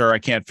was, "Sir, I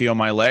can't feel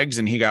my legs,"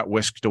 and he got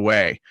whisked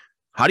away.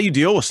 How do you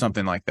deal with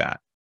something like that?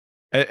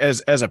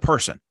 As a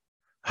person,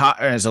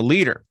 as a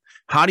leader,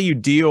 how do you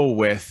deal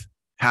with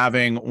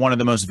having one of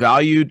the most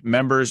valued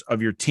members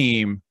of your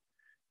team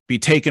be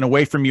taken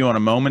away from you on a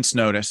moment's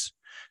notice?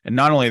 And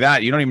not only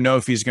that, you don't even know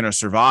if he's going to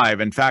survive.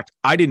 In fact,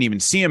 I didn't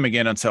even see him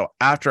again until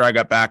after I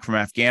got back from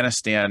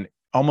Afghanistan,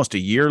 almost a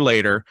year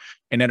later,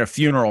 and at a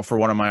funeral for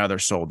one of my other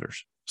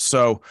soldiers.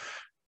 So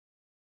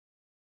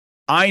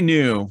I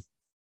knew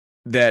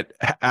that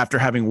after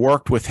having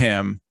worked with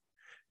him,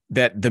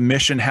 that the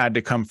mission had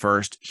to come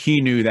first. He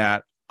knew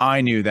that,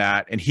 I knew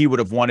that, and he would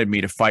have wanted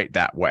me to fight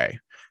that way.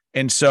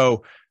 And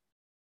so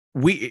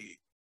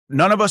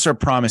none of us are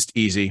promised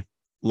easy.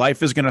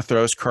 Life is going to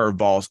throw us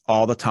curveballs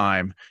all the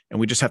time, and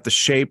we just have to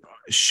shape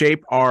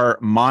our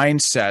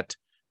mindset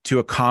to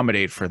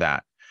accommodate for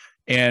that.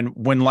 And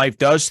when life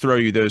does throw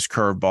you those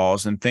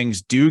curveballs and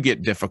things do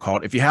get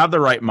difficult, if you have the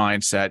right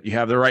mindset, you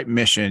have the right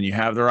mission, you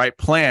have the right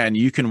plan,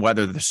 you can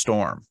weather the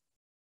storm.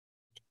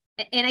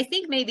 And I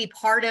think maybe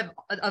part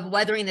of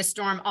weathering the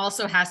storm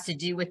also has to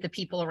do with the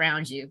people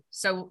around you.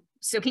 So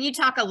can you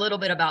talk a little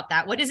bit about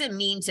that? What does it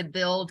mean to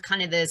build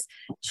kind of this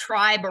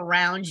tribe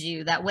around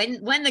you that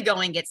when the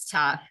going gets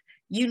tough,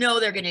 you know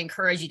they're going to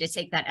encourage you to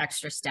take that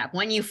extra step?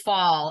 When you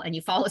fall and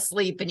you fall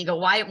asleep and you go,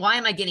 why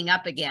am I getting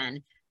up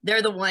again?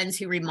 They're the ones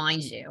who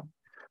remind you.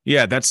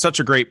 Yeah, that's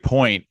such a great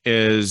point,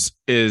 is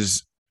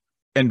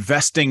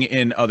investing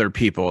in other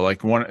people.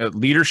 Like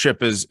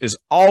leadership is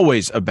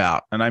always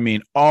about, and I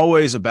mean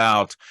always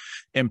about,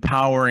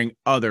 empowering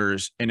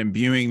others and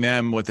imbuing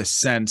them with a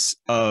sense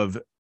of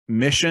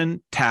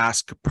mission,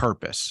 task,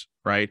 purpose,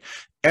 right?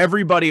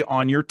 Everybody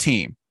on your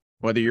team,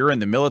 whether you're in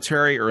the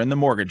military or in the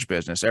mortgage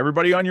business,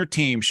 everybody on your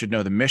team should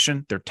know the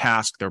mission, their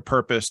task, their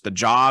purpose, the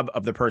job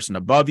of the person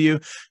above you,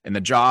 and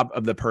the job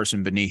of the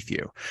person beneath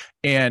you.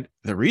 And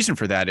the reason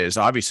for that is,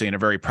 obviously, in a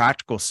very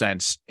practical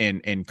sense,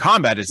 in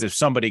combat, is if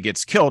somebody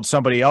gets killed,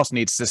 somebody else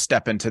needs to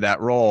step into that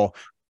role,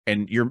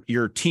 and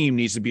your team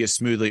needs to be a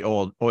smoothly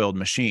oiled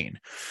machine.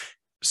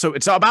 So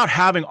it's about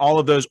having all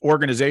of those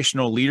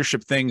organizational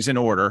leadership things in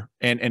order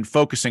and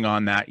focusing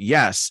on that,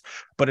 yes,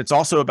 but it's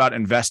also about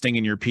investing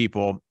in your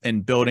people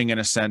and building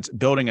a sense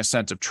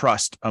of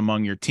trust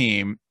among your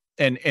team.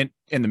 And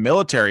in the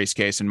military's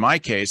case, in my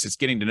case, it's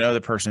getting to know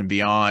the person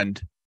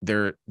beyond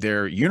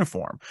their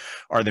uniform.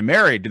 Are they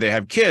married? Do they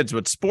have kids?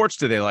 What sports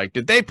do they like?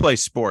 Did they play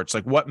sports?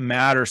 Like, what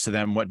matters to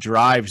them? What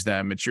drives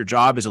them? It's your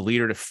job as a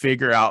leader to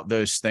figure out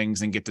those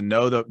things and get to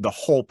know the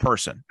whole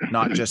person,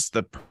 not just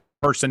the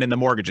person in the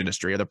mortgage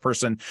industry or the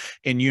person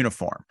in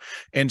uniform.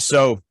 And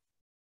so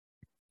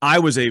I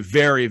was a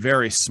very,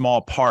 very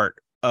small part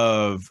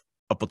of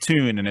a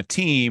platoon and a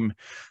team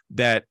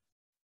that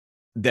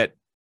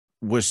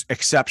was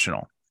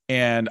exceptional.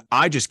 And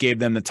I just gave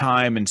them the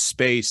time and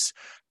space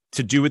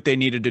to do what they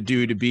needed to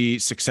do to be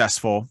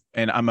successful.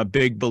 And I'm a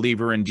big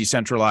believer in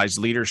decentralized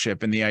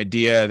leadership and the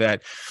idea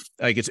that,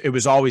 like, it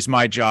was always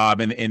my job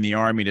in the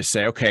Army to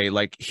say, okay,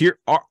 like, here,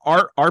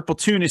 our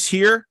platoon is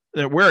here,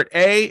 we're at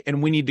A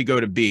and we need to go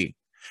to B.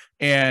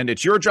 And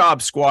it's your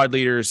job, squad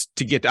leaders,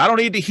 to get I don't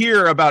need to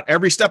hear about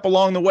every step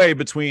along the way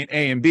between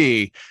A and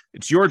B.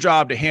 It's your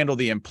job to handle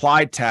the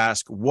implied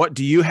task. What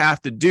do you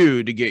have to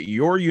do to get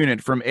your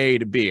unit from A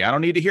to B? I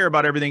don't need to hear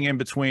about everything in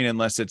between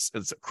unless it's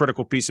a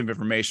critical piece of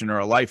information or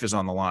a life is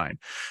on the line.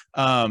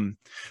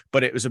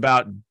 But it was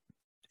about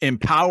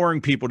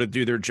empowering people to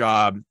do their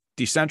job,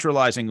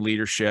 decentralizing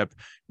leadership,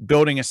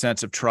 building a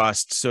sense of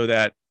trust so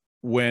that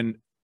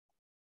when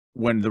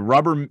the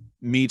rubber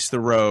meets the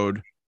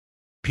road,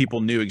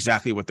 people knew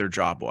exactly what their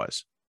job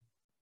was.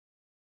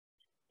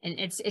 And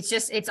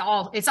it's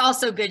all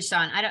so good,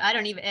 Sean. I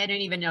don't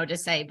even know what to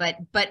say,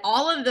 but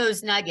all of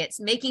those nuggets,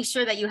 making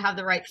sure that you have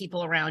the right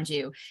people around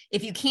you.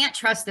 If you can't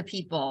trust the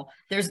people,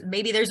 there's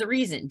a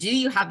reason. Do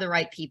you have the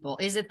right people?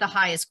 Is it the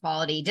highest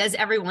quality? Does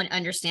everyone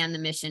understand the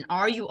mission?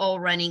 Are you all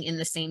running in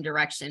the same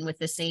direction with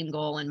the same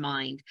goal in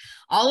mind?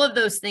 All of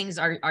those things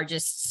are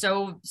just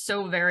so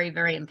very,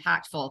 very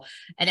impactful.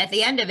 And at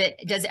the end of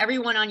it, does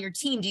everyone on your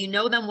team, do you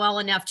know them well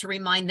enough to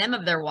remind them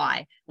of their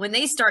why? When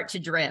they start to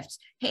drift,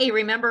 hey,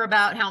 remember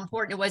about how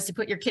important it was to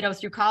put your kiddo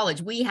through college.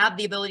 We have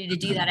the ability to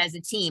do that as a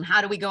team.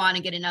 How do we go out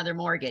and get another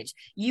mortgage?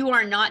 You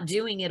are not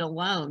doing it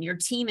alone. Your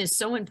team is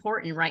so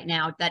important right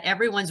now that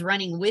everyone's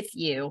running with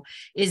you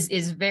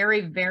is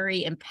very,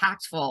 very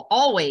impactful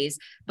always,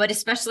 but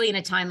especially in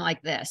a time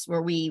like this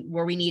where we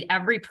need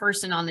every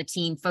person on the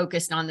team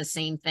focused on the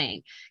same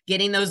thing,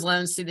 getting those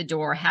loans through the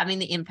door, having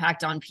the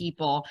impact on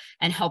people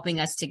and helping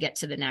us to get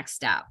to the next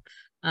step.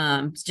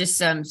 Just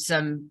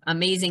some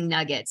amazing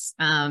nuggets.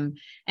 And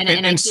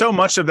so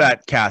much of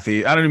that,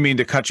 Kathy, I don't mean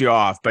to cut you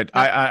off, but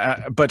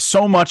but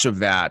so much of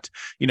that,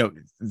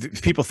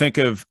 people think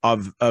of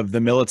the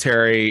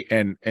military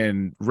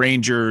and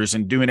Rangers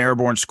and doing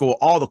airborne school,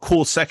 all the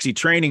cool, sexy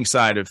training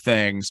side of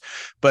things.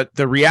 But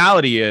the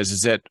reality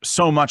is that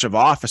so much of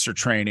officer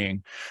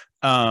training,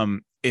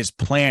 is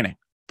planning.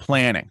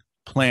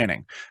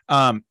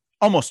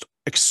 Almost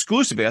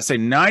exclusively, I'd say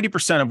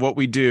 90% of what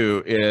we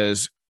do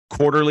is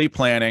quarterly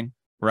planning,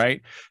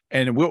 right?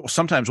 And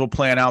sometimes we'll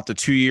plan out the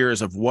 2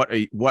 years of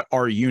what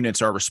our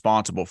units are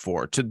responsible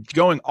for, to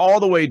going all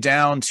the way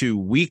down to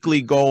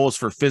weekly goals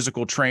for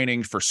physical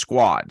training for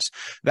squads.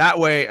 That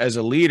way, as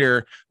a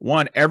leader,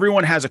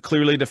 everyone has a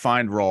clearly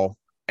defined role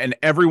and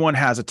everyone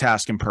has a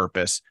task and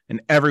purpose and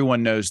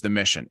everyone knows the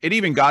mission. It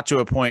even got to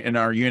a point in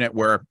our unit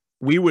where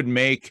we would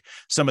make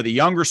some of the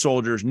younger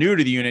soldiers new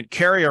to the unit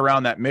carry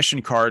around that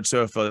mission card.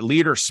 So if a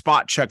leader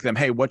spot checked them,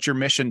 hey, what's your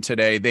mission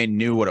today? They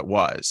knew what it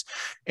was.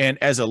 And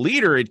as a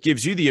leader, it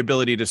gives you the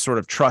ability to sort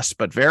of trust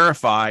but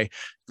verify,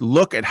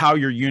 look at how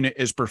your unit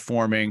is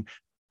performing,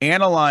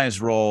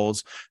 analyze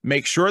roles,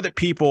 make sure that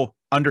people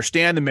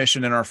understand the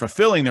mission and are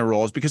fulfilling their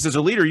roles, because as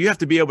a leader, you have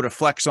to be able to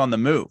flex on the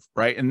move,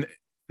 right? And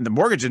the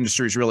mortgage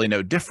industry is really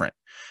no different.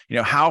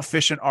 How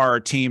efficient are our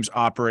teams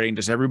operating?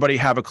 Does everybody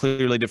have a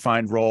clearly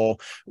defined role?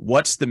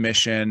 What's the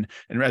mission?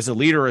 And as a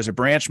leader, as a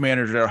branch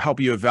manager, to help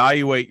you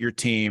evaluate your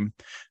team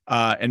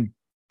and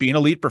be an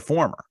elite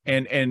performer.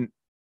 And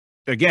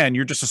again,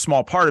 you're just a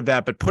small part of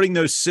that, but putting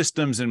those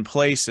systems in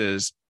place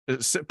is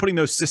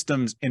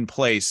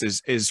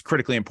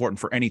critically important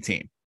for any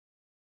team.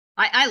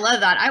 I love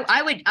that.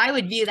 I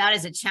would view that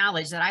as a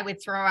challenge that I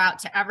would throw out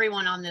to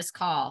everyone on this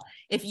call.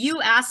 If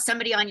you ask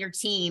somebody on your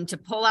team to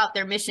pull out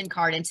their mission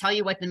card and tell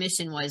you what the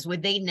mission was,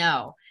 would they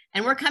know?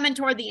 And we're coming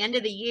toward the end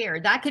of the year.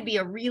 That could be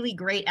a really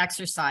great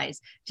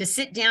exercise to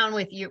sit down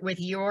with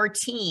your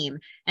team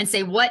and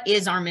say, what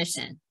is our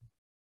mission?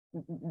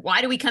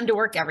 Why do we come to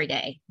work every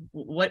day?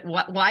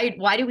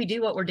 Why do we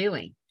do what we're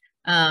doing?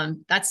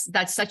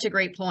 That's such a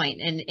great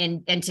point.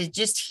 And to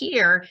just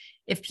hear,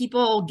 if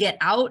people get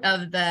out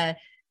of the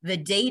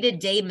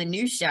day-to-day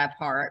minutia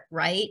part,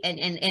 right? And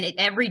it,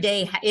 every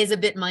day is a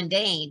bit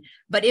mundane,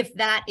 but if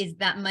that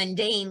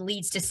mundane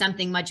leads to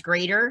something much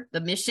greater,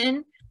 the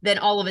mission, then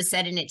all of a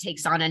sudden it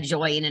takes on a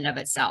joy in and of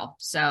itself.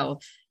 So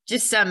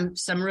just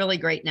some really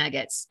great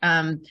nuggets.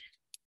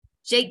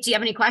 Jake, do you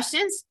have any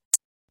questions?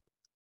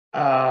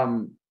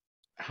 How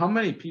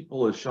many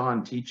people is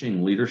Sean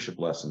teaching leadership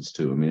lessons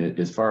to? I mean,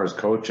 as far as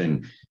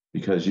coaching,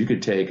 because you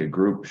could take a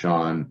group,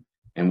 Sean,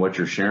 and what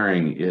you're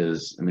sharing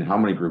is, I mean, how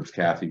many groups,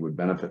 Kathy, would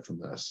benefit from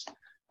this?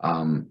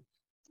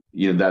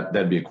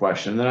 That'd be a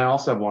question. And then I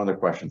also have one other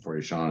question for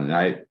you, Sean.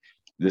 And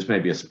this may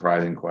be a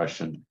surprising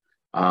question,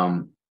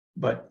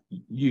 but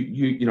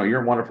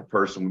you're a wonderful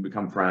person. We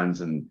become friends,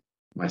 and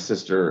my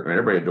sister,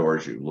 everybody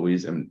adores you,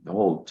 Louise, and the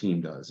whole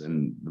team does.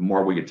 And the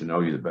more we get to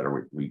know you, the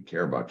better we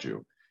care about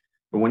you.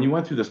 But when you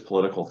went through this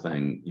political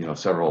thing,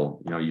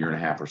 several, year and a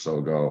half or so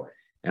ago,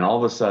 and all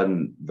of a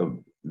sudden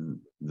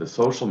the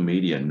social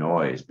media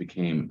noise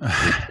became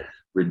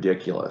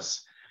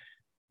ridiculous.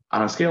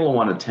 On a scale of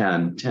 1 to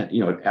 10,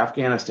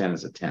 Afghanistan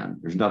is a 10.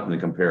 There's nothing that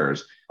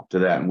compares to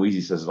that. And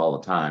Weezy says it all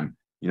the time.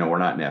 We're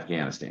not in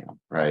Afghanistan,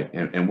 right?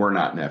 And we're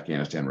not in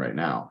Afghanistan right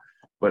now.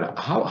 But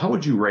how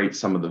would you rate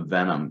some of the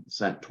venom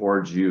sent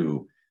towards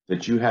you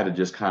that you had to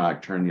just kind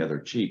of turn the other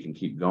cheek and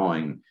keep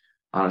going?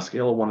 On a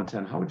scale of 1 to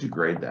 10, how would you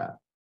grade that?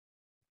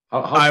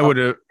 I would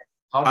have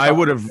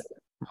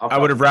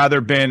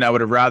rather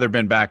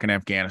been back in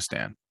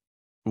Afghanistan.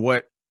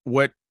 What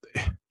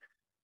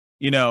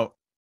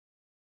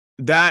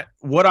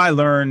I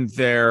learned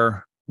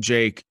there,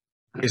 Jake,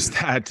 is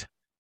that,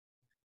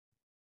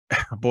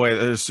 boy,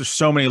 there's just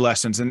so many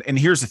lessons. And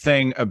here's the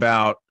thing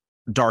about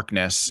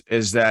darkness,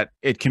 is that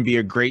it can be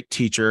a great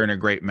teacher and a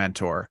great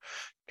mentor,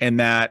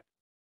 and that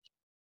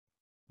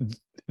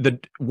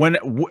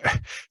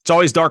it's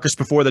always darkest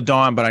before the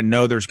dawn, but I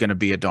know there's going to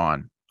be a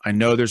dawn. I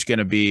know there's going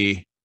to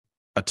be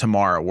a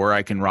tomorrow where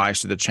I can rise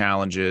to the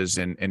challenges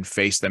and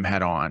face them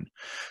head on.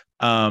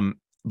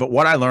 But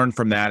what I learned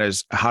from that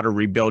is how to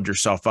rebuild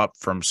yourself up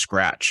from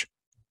scratch.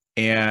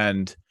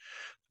 And,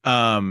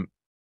 when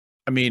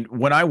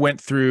I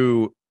went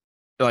through,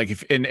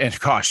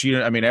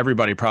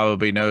 everybody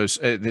probably knows,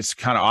 it's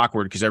kind of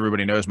awkward because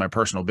everybody knows my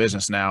personal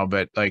business now,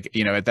 but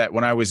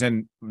when I was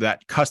in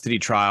that custody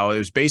trial, it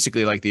was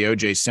basically like the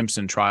O.J.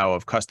 Simpson trial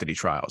of custody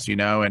trials,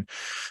 and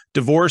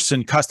divorce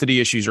and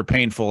custody issues are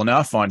painful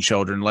enough on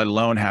children, let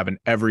alone having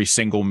every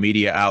single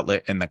media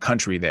outlet in the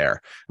country there.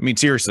 I mean,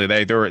 seriously,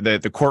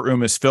 the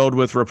courtroom is filled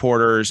with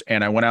reporters,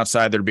 and I went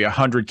outside, there'd be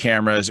 100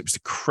 cameras. It was the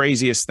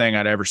craziest thing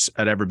I'd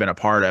ever been a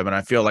part of. And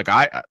I feel like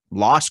I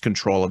lost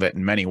control of it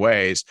in many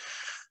ways.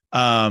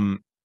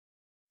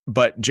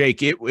 But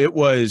Jake, it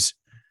was,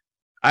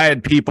 I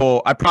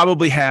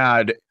probably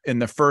had in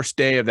the first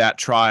day of that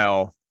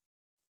trial,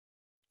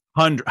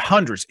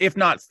 hundreds, if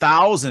not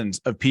thousands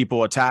of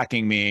people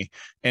attacking me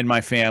and my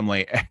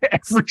family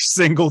every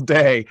single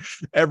day.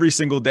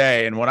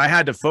 And what I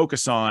had to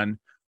focus on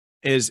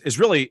is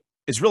really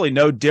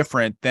no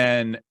different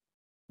than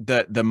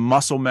the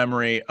muscle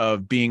memory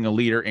of being a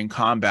leader in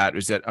combat.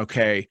 Is that,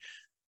 okay,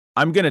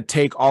 I'm going to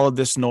take all of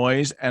this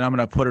noise and I'm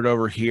going to put it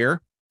over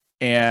here.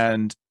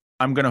 And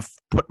I'm going to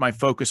put my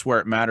focus where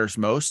it matters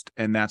most.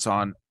 And that's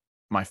on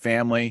my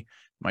family,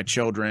 my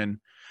children,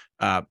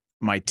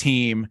 my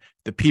team,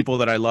 the people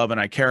that I love and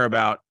I care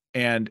about.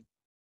 And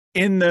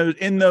in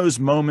those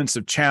moments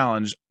of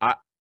challenge,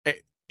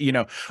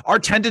 our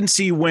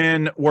tendency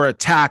when we're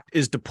attacked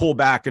is to pull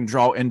back and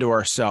draw into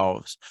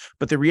ourselves.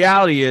 But the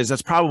reality is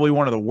that's probably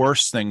one of the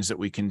worst things that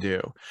we can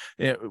do.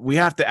 We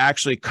have to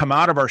actually come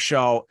out of our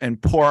shell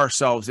and pour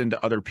ourselves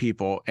into other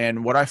people.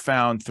 And what I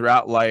found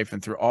throughout life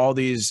and through all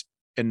these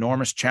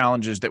enormous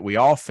challenges that we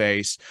all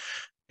face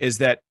is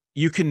that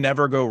you can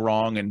never go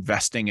wrong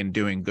investing in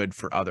doing good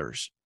for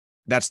others.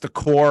 That's the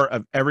core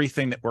of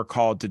everything that we're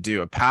called to do.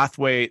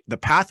 The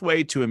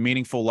pathway to a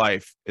meaningful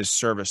life is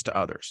service to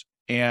others.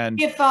 And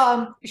if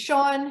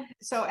Sean,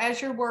 so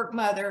as your work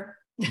mother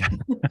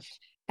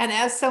and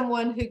as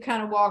someone who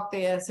kind of walked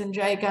this, and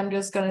Jake, I'm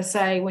just going to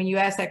say, when you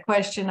asked that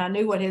question, I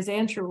knew what his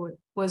answer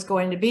was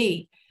going to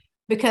be.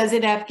 because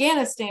in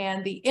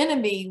Afghanistan, the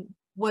enemy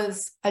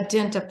was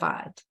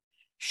identified.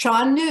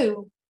 Sean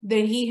knew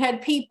that he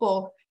had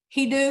people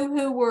he knew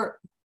who were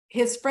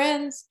his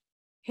friends,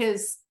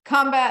 his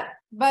combat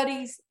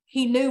buddies.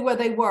 He knew where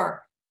they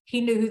were.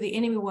 He knew who the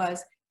enemy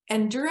was.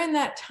 And during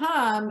that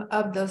time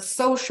of the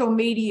social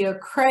media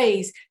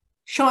craze,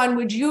 Sean,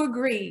 would you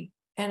agree?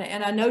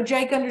 And I know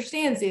Jake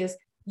understands this.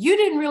 You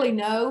didn't really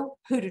know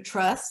who to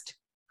trust.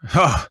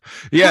 Oh,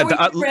 yeah,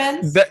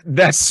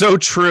 that's so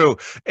true.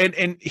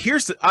 And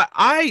here's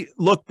I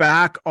look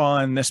back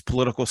on this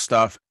political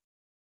stuff,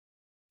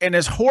 and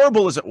as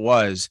horrible as it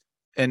was,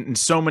 and in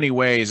so many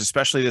ways,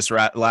 especially this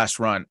last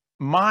run,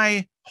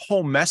 my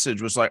whole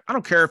message was like, I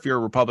don't care if you're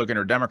a Republican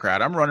or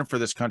Democrat. I'm running for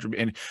this country,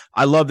 and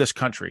I love this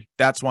country.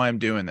 That's why I'm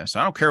doing this.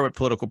 I don't care what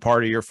political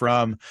party you're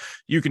from.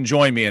 You can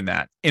join me in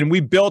that. And we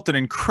built an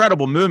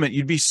incredible movement.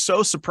 You'd be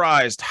so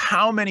surprised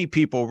how many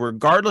people,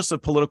 regardless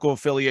of political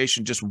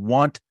affiliation, just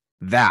want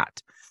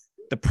that.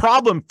 The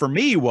problem for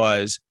me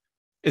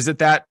is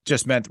that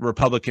just meant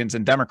Republicans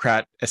and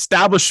Democrat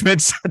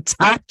establishments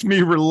attacked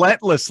me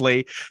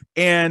relentlessly.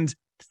 And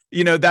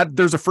that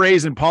there's a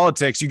phrase in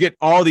politics, you get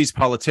all these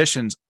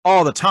politicians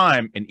all the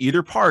time in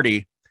either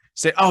party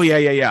say, oh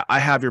yeah, I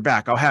have your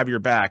back, I'll have your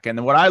back. And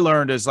then what I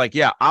learned is like,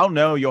 yeah, I'll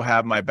know you'll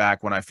have my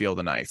back when I feel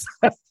the knife.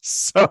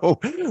 So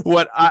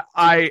what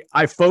I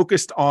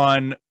focused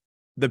on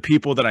the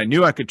people that I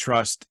knew I could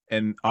trust.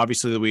 And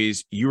obviously,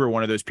 Louise, you were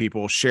one of those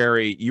people.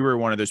 Sherry, you were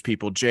one of those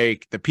people.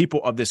 Jake, the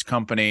people of this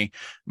company,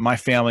 my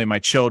family, my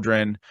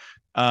children.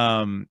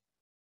 And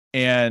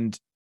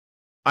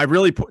I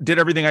really did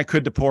everything I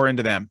could to pour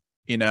into them,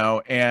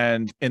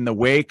 and in the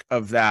wake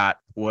of that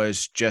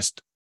was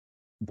just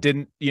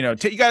you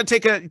got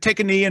to take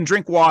a knee and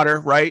drink water.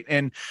 Right.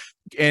 And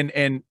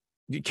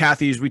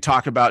Kathy, as we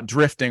talked about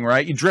drifting,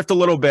 right. You drift a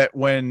little bit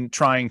when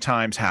trying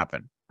times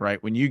happen,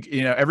 right. When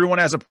everyone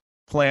has a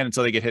plan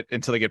until they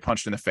get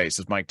punched in the face,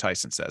 as Mike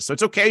Tyson says. So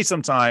it's okay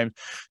sometimes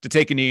to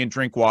take a knee and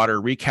drink water,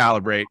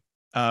 recalibrate,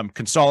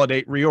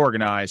 consolidate,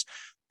 reorganize,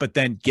 but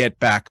then get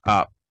back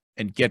up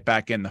and get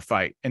back in the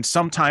fight. And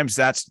sometimes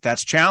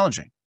that's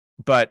challenging,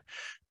 but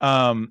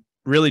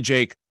really,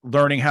 Jake,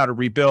 learning how to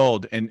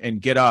rebuild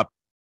and get up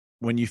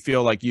when you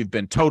feel like you've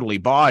been totally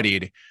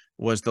bodied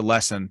was the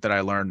lesson that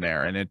I learned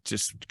there. And it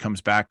just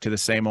comes back to the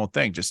same old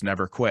thing, just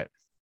never quit.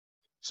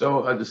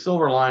 So the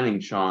silver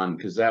lining, Sean,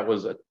 because that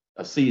was a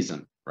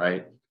season,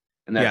 right?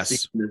 And that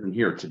season isn't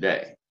here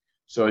today.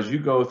 So as you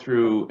go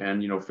through,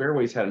 and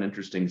Fairway's had an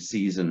interesting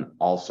season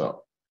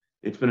also.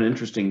 It's been an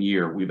interesting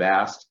year. We've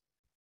asked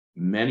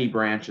many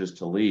branches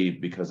to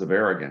leave because of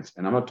arrogance.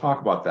 And I'm going to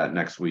talk about that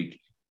next week,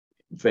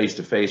 face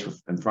to face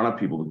in front of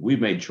people. We've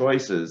made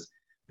choices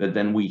that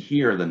then we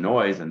hear the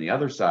noise, and the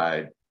other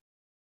side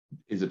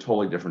is a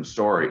totally different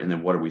story. And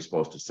then what are we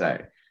supposed to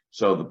say?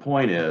 So the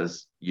point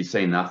is, you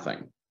say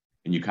nothing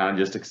and you kind of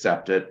just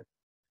accept it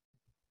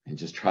and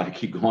just try to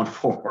keep going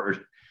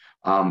forward.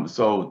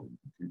 So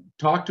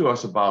talk to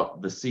us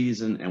about the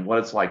season and what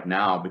it's like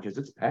now, because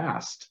it's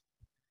past.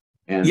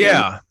 And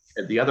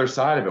at the other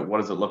side of it,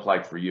 what does it look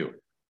like for you?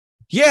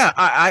 Yeah,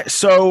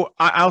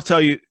 I'll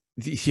tell you,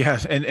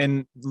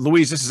 and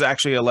Louise, this is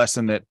actually a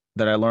lesson that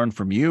I learned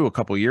from you a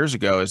couple of years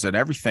ago, is that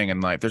everything in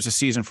life, there's a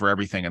season for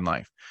everything in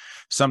life.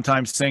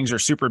 Sometimes things are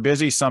super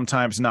busy,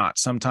 sometimes not.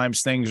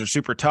 Sometimes things are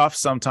super tough,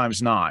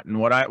 sometimes not. And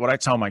what I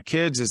tell my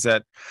kids is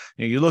that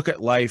you look at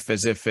life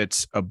as if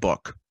it's a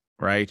book,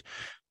 right?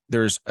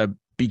 There's a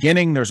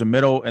beginning, there's a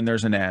middle, and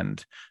there's an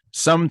end.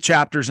 Some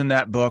chapters in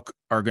that book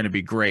are going to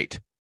be great.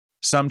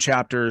 Some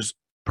chapters,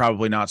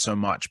 probably not so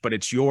much, but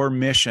it's your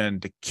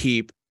mission to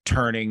keep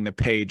turning the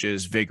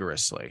pages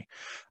vigorously.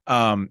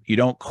 You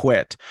don't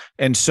quit.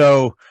 And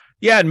so,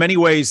 in many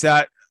ways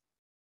that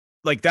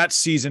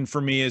season for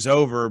me is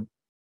over,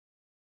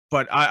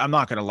 but I'm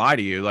not going to lie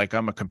to you. Like,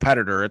 I'm a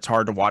competitor. It's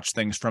hard to watch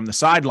things from the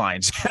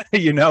sidelines.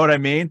 You know what I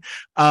mean?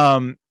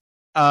 But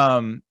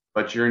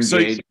you're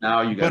engaged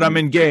now. But I'm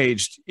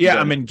engaged. Yeah,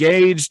 I'm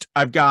engaged.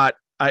 I've got,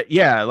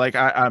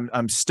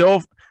 I'm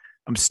still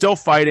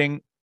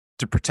fighting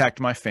to protect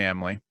my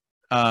family.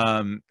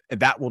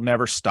 That will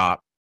never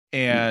stop.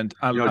 And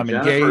I'm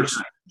engaged.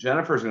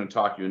 Jennifer's going to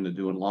talk you into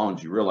doing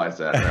loans. You realize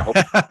that?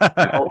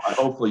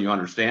 Hopefully you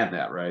understand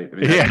that, right?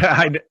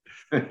 I mean,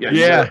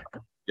 yeah.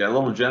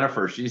 Little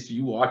Jennifer,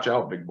 you watch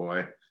out, big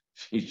boy.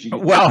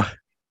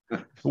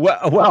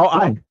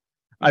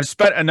 I've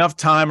spent enough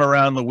time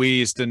around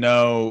Louise to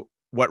know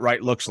what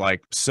right looks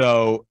like.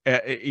 So,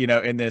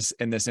 in this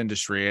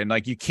industry, and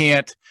like, you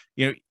can't,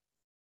 you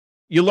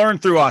learn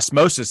through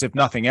osmosis, if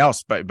nothing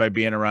else, by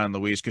being around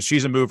Louise, because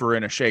she's a mover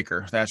and a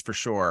shaker. That's for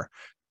sure.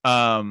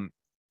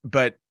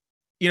 But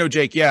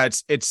Jake,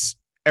 it's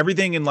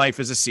everything in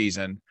life is a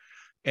season.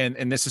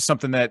 And this is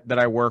something that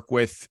I work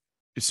with.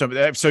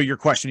 So your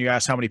question, you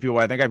asked how many people.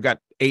 I think I've got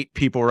 8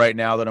 people right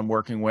now that I'm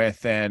working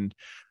with. And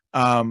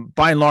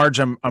by and large,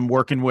 I'm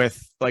working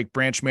with like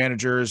branch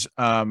managers,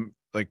 but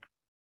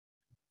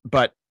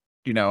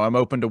I'm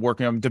open to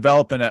working. I'm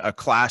developing a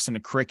class and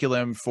a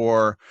curriculum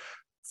for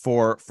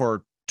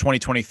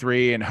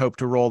 2023 and hope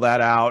to roll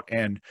that out.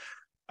 And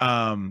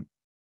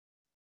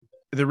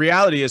the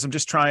reality is I'm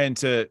just trying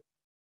to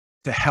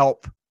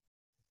help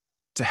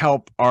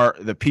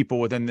the people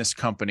within this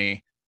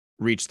company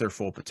reach their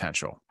full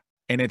potential.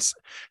 And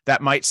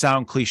that might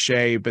sound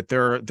cliche, but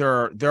there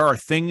are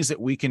things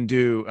that we can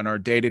do in our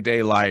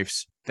day-to-day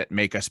lives that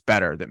make us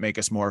better, that make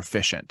us more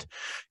efficient.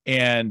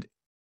 And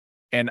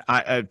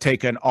I've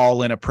taken an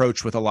all-in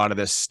approach with a lot of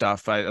this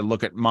stuff. I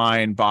look at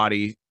mind,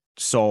 body,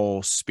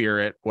 soul,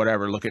 spirit,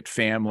 whatever, look at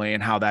family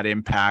and how that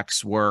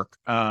impacts work.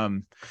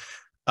 And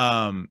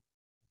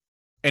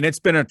it's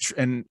been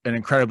an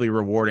incredibly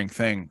rewarding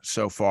thing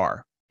so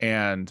far.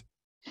 And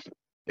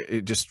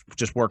it just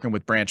working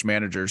with branch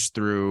managers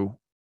through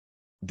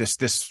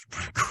this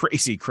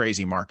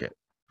crazy market.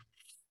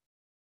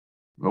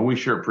 Well, we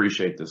sure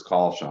appreciate this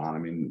call, Sean. I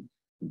mean,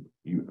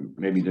 you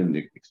maybe didn't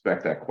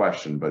expect that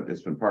question, but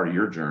it's been part of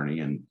your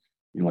journey. And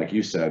like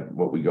you said,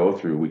 what we go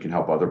through, we can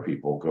help other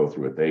people go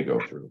through what they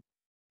go through.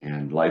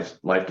 And life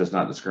does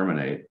not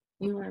discriminate.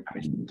 I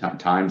mean,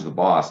 time's the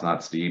boss,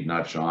 not Steve,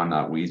 not Sean,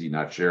 not Wheezy,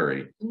 not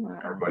Sherry.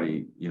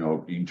 Everybody,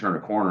 you can turn a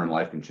corner and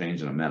life can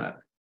change in a minute.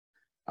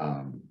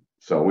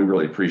 So we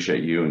really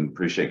appreciate you and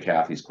appreciate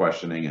Kathy's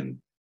questioning. And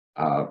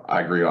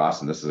I agree,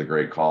 Austin, this is a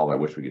great call. I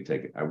wish we could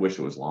take it. I wish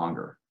it was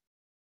longer.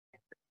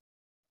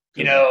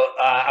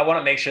 I want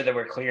to make sure that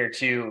we're clear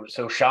too.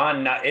 So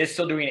Sean is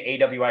still doing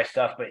AWI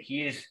stuff, but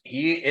he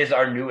is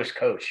our newest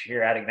coach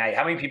here at Ignite.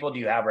 How many people do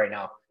you have right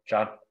now,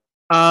 Sean?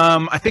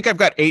 I think I've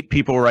got 8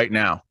 people right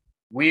now.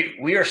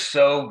 We are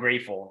so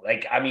grateful.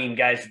 Like, I mean,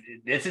 guys,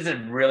 this is a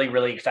really,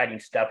 really exciting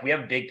stuff. We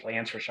have big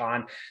plans for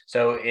Sean.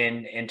 So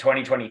in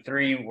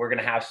 2023, we're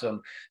going to have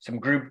some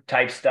group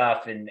type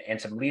stuff and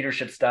some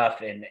leadership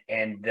stuff,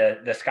 and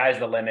the sky's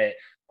the limit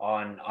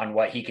on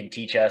what he can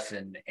teach us.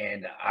 And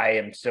I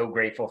am so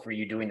grateful for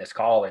you doing this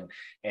call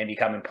and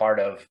becoming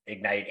part of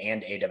Ignite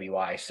and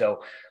AWI.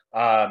 So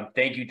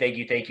thank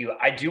you.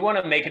 I do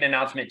want to make an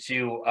announcement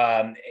to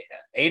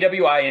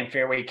AWI and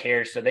Fairway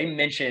Cares. So they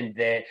mentioned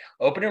that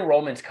open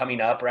enrollment's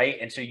coming up, right?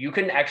 And so you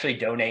can actually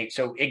donate.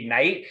 So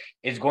Ignite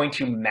is going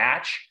to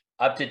match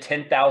up to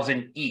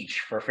 $10,000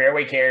 each for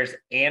Fairway Cares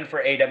and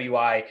for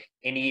AWI,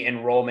 any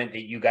enrollment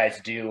that you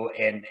guys do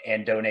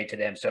and donate to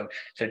them. So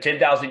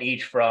 $10,000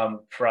 each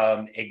from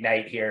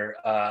Ignite here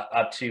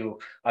up to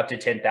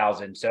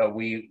 $10,000. So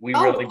we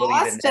really believe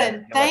Austin, in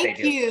them. Thank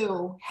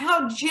you.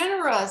 How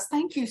generous.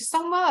 Thank you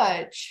so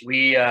much.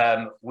 We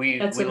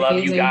love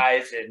you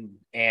guys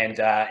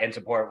and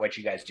support what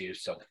you guys do.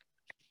 So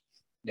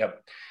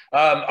yep.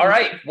 All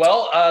right.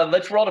 Well,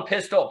 let's roll to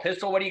Pistol.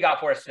 Pistol, what do you got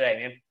for us today,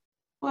 man?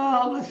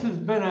 Well, this has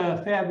been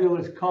a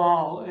fabulous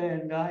call,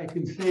 and I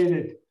can say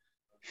that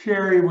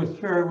Sherry with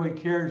Fairway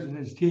Cares and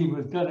his team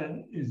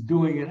is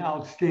doing an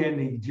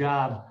outstanding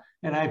job,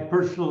 and I've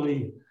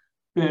personally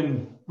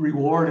been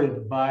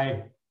rewarded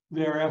by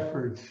their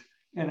efforts.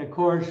 And of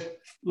course,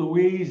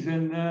 Louise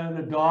and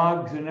the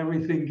dogs and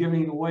everything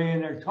giving away,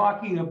 and they're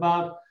talking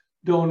about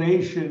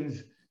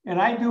donations.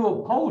 And I do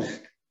a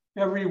post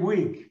every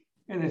week,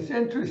 and it's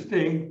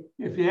interesting.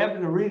 If you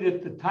happen to read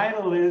it, the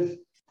title is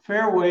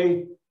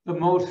Fairway, the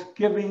most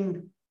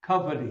giving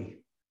company.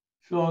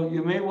 So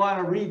you may want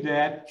to read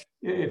that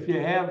if you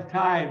have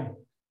time.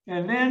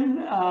 And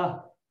then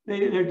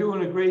they're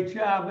doing a great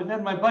job. And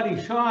then my buddy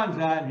Sean's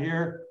on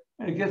here,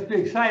 and it gets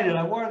me excited.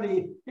 I wore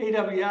the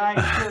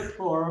AWI shirt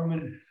for him,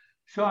 and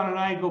Sean and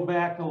I go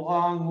back a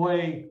long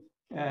way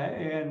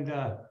and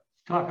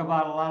talk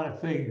about a lot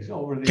of things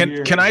over the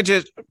years. Can I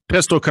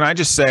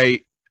just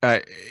say,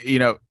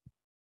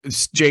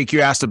 Jake,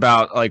 you asked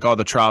about like all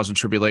the trials and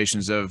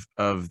tribulations of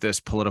this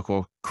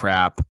political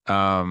crap.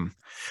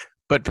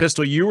 But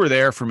Pistol, you were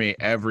there for me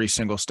every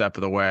single step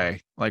of the way.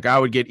 Like I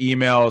would get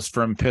emails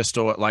from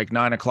Pistol at like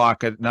 9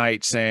 o'clock at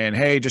night saying,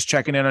 "Hey, just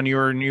checking in on you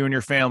and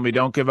your family.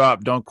 Don't give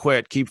up. Don't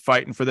quit. Keep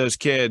fighting for those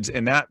kids."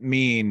 And that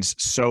means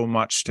so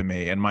much to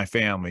me and my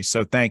family.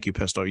 So thank you,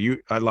 Pistol.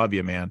 I love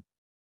you, man.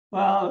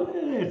 Well,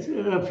 it's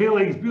the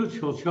feeling's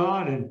mutual,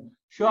 Sean. And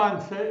Sean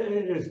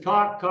has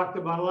talked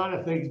about a lot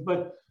of things,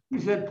 but he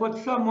said, put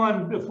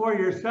someone before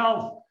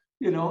yourself,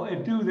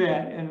 and do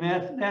that. And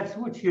that's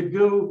what you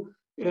do.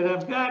 And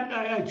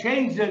I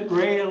changed it,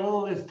 Ray, a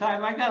little this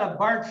time. I got a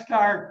Bart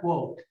Starr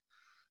quote,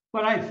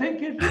 but I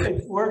think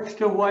it works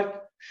to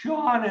what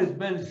Sean has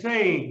been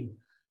saying,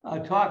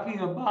 talking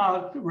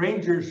about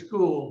Ranger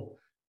School.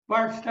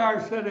 Bart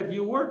Starr said, if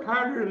you work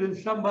harder than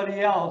somebody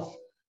else,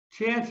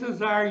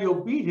 chances are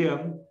you'll beat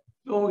him,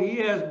 though he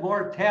has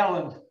more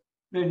talent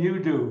than you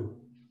do.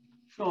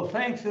 So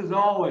thanks as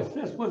always.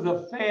 This was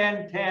a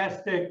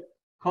fantastic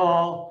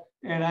call,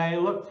 and I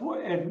look for,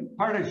 and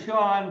part of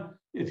Sean,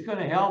 it's going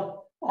to help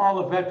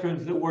all the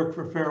veterans that work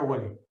for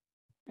Fairway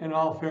and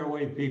all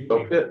Fairway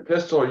people. So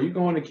Pistol, are you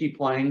going to keep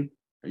playing?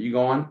 Are you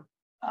going?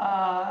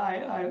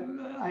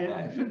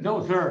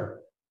 No, sir.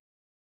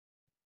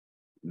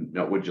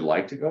 No, would you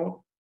like to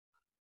go?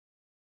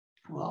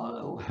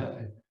 Well,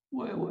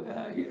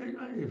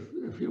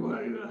 if you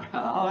want,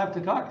 I'll have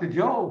to talk to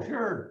Joe,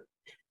 sure.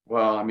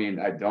 Well, I mean,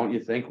 don't you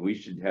think we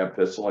should have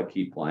Pistol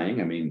keep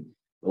playing? I mean,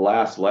 the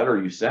last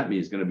letter you sent me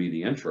is going to be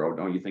the intro.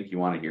 Don't you think you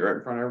want to hear it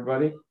in front of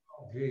everybody?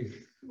 Oh, geez.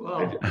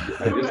 Well,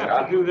 I just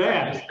have to do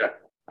that.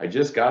 I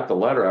just got the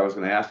letter. I was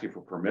going to ask you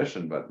for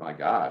permission, but my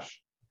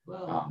gosh.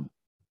 Well,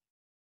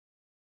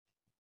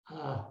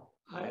 I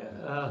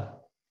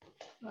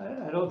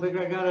don't think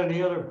I got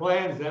any other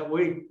plans that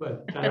week,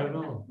 but I don't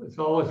know. It's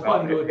always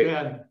fun to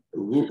attend.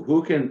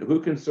 Who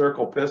can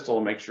circle Pistol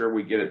and make sure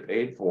we get it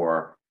paid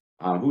for?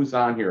 Who's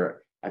on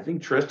here? I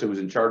think Trista, who's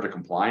in charge of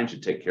compliance,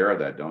 should take care of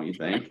that, don't you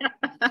think?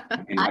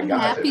 I mean, I'm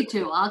happy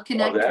to. I'll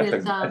connect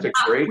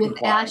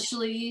with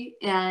Ashley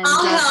and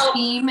that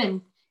team.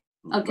 And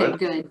okay,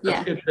 good.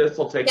 Yeah. Get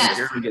Pistol taken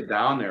care of and get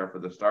down there for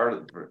the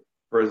start.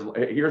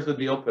 Here's the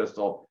deal,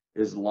 Pistol.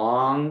 As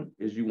long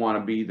as you want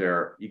to be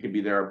there, you can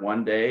be there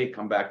one day,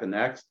 come back the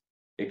next.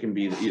 It can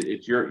be.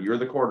 You're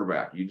the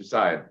quarterback. You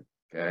decide.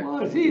 Okay.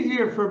 Well, it's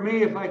easier for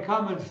me if I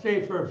come and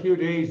stay for a few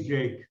days,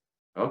 Jake.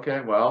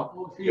 Okay,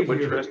 well, get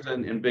with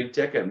Tristan and Big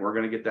Ticket, and we're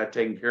going to get that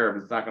taken care of.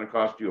 It's not going to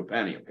cost you a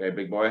penny, okay,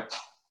 big boy?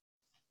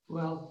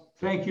 Well,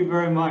 thank you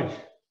very much.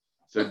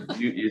 So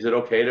is it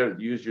okay to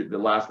use the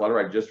last letter?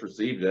 I just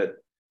received it.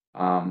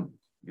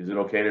 Is it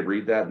okay to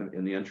read that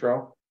in the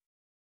intro?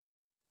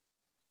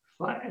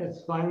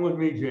 It's fine with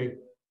me, Jake.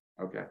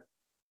 Okay.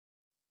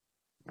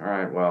 All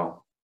right,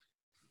 well,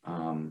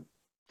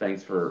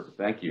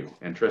 thank you.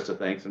 And Trista,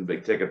 thanks, and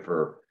Big Ticket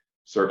for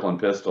circling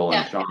Pistol.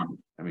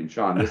 And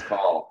Sean, this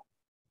call,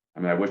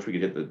 I wish we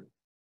could hit the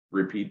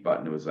repeat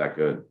button. It was that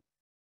good.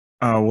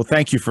 Well,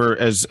 thank you for,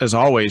 as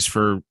always,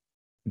 for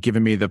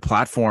giving me the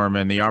platform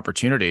and the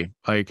opportunity.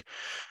 Like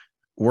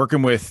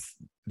working with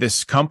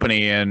this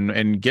company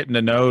and getting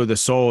to know the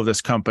soul of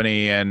this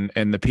company and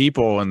the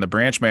people and the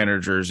branch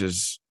managers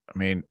is,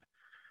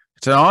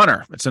 it's an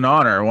honor. It's an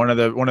honor. One of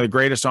the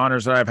greatest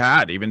honors that I've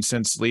had, even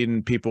since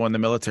leading people in the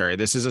military.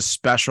 This is a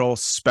special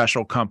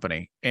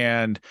company.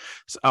 And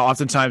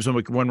oftentimes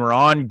when we're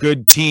on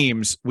good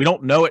teams, we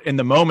don't know it in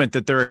the moment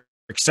that they're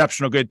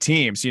exceptional good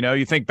teams.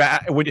 You think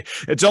bad.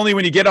 It's only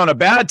when you get on a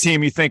bad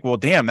team, you think, well,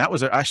 damn, that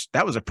was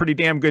a pretty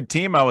damn good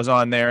team I was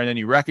on there. And then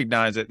you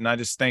recognize it. And I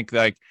just think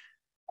like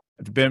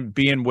I've been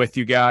being with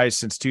you guys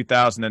since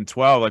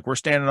 2012. Like we're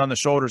standing on the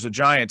shoulders of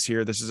giants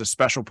here. This is a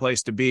special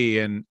place to be.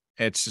 And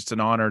it's just an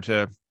honor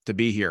to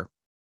be here.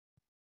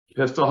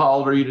 Pistol, how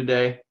old are you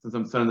today? Since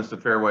I'm sending this to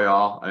Fairway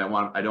All, I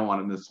don't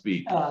want him to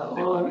speak.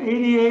 Well, I'm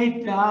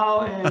 88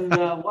 now and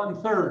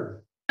 1/3.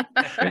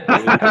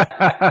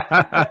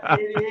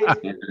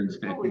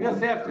 88. We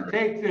just have to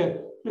take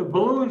the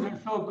balloons are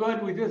so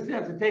good. We just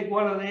have to take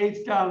one of the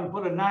 8s down and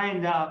put a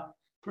 9 down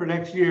for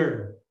next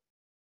year.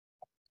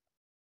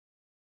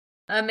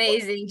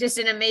 Amazing. Just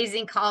an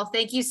amazing call.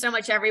 Thank you so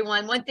much,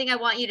 everyone. One thing I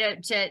want you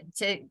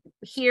to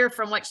hear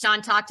from what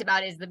Sean talked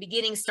about is the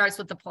beginning starts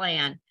with the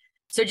plan.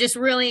 So just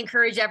really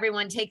encourage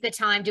everyone, take the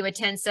time to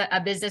attend a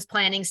business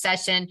planning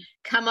session,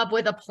 come up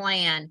with a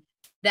plan.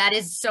 That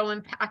is so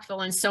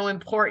impactful and so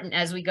important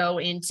as we go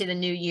into the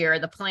new year.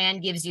 The plan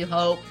gives you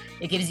hope.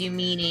 It gives you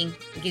meaning.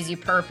 It gives you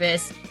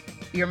purpose.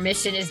 Your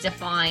mission is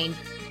defined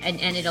and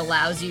it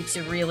allows you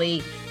to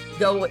really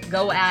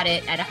go at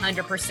it at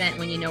 100%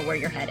 when you know where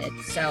you're headed.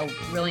 So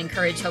really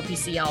hope you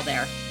see y'all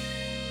there.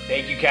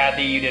 Thank you,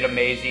 Kathy. You did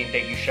amazing.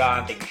 Thank you,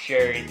 Sean. Thank you,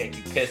 Sherry. Thank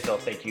you, Pistol.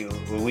 Thank you,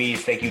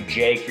 Louise. Thank you,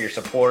 Jake, for your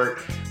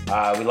support.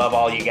 We love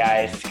all you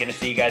guys. Going to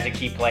see you guys at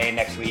Keep Playing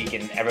next week,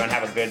 and everyone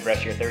have a good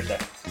rest of your Thursday.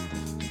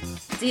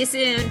 See you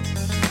soon.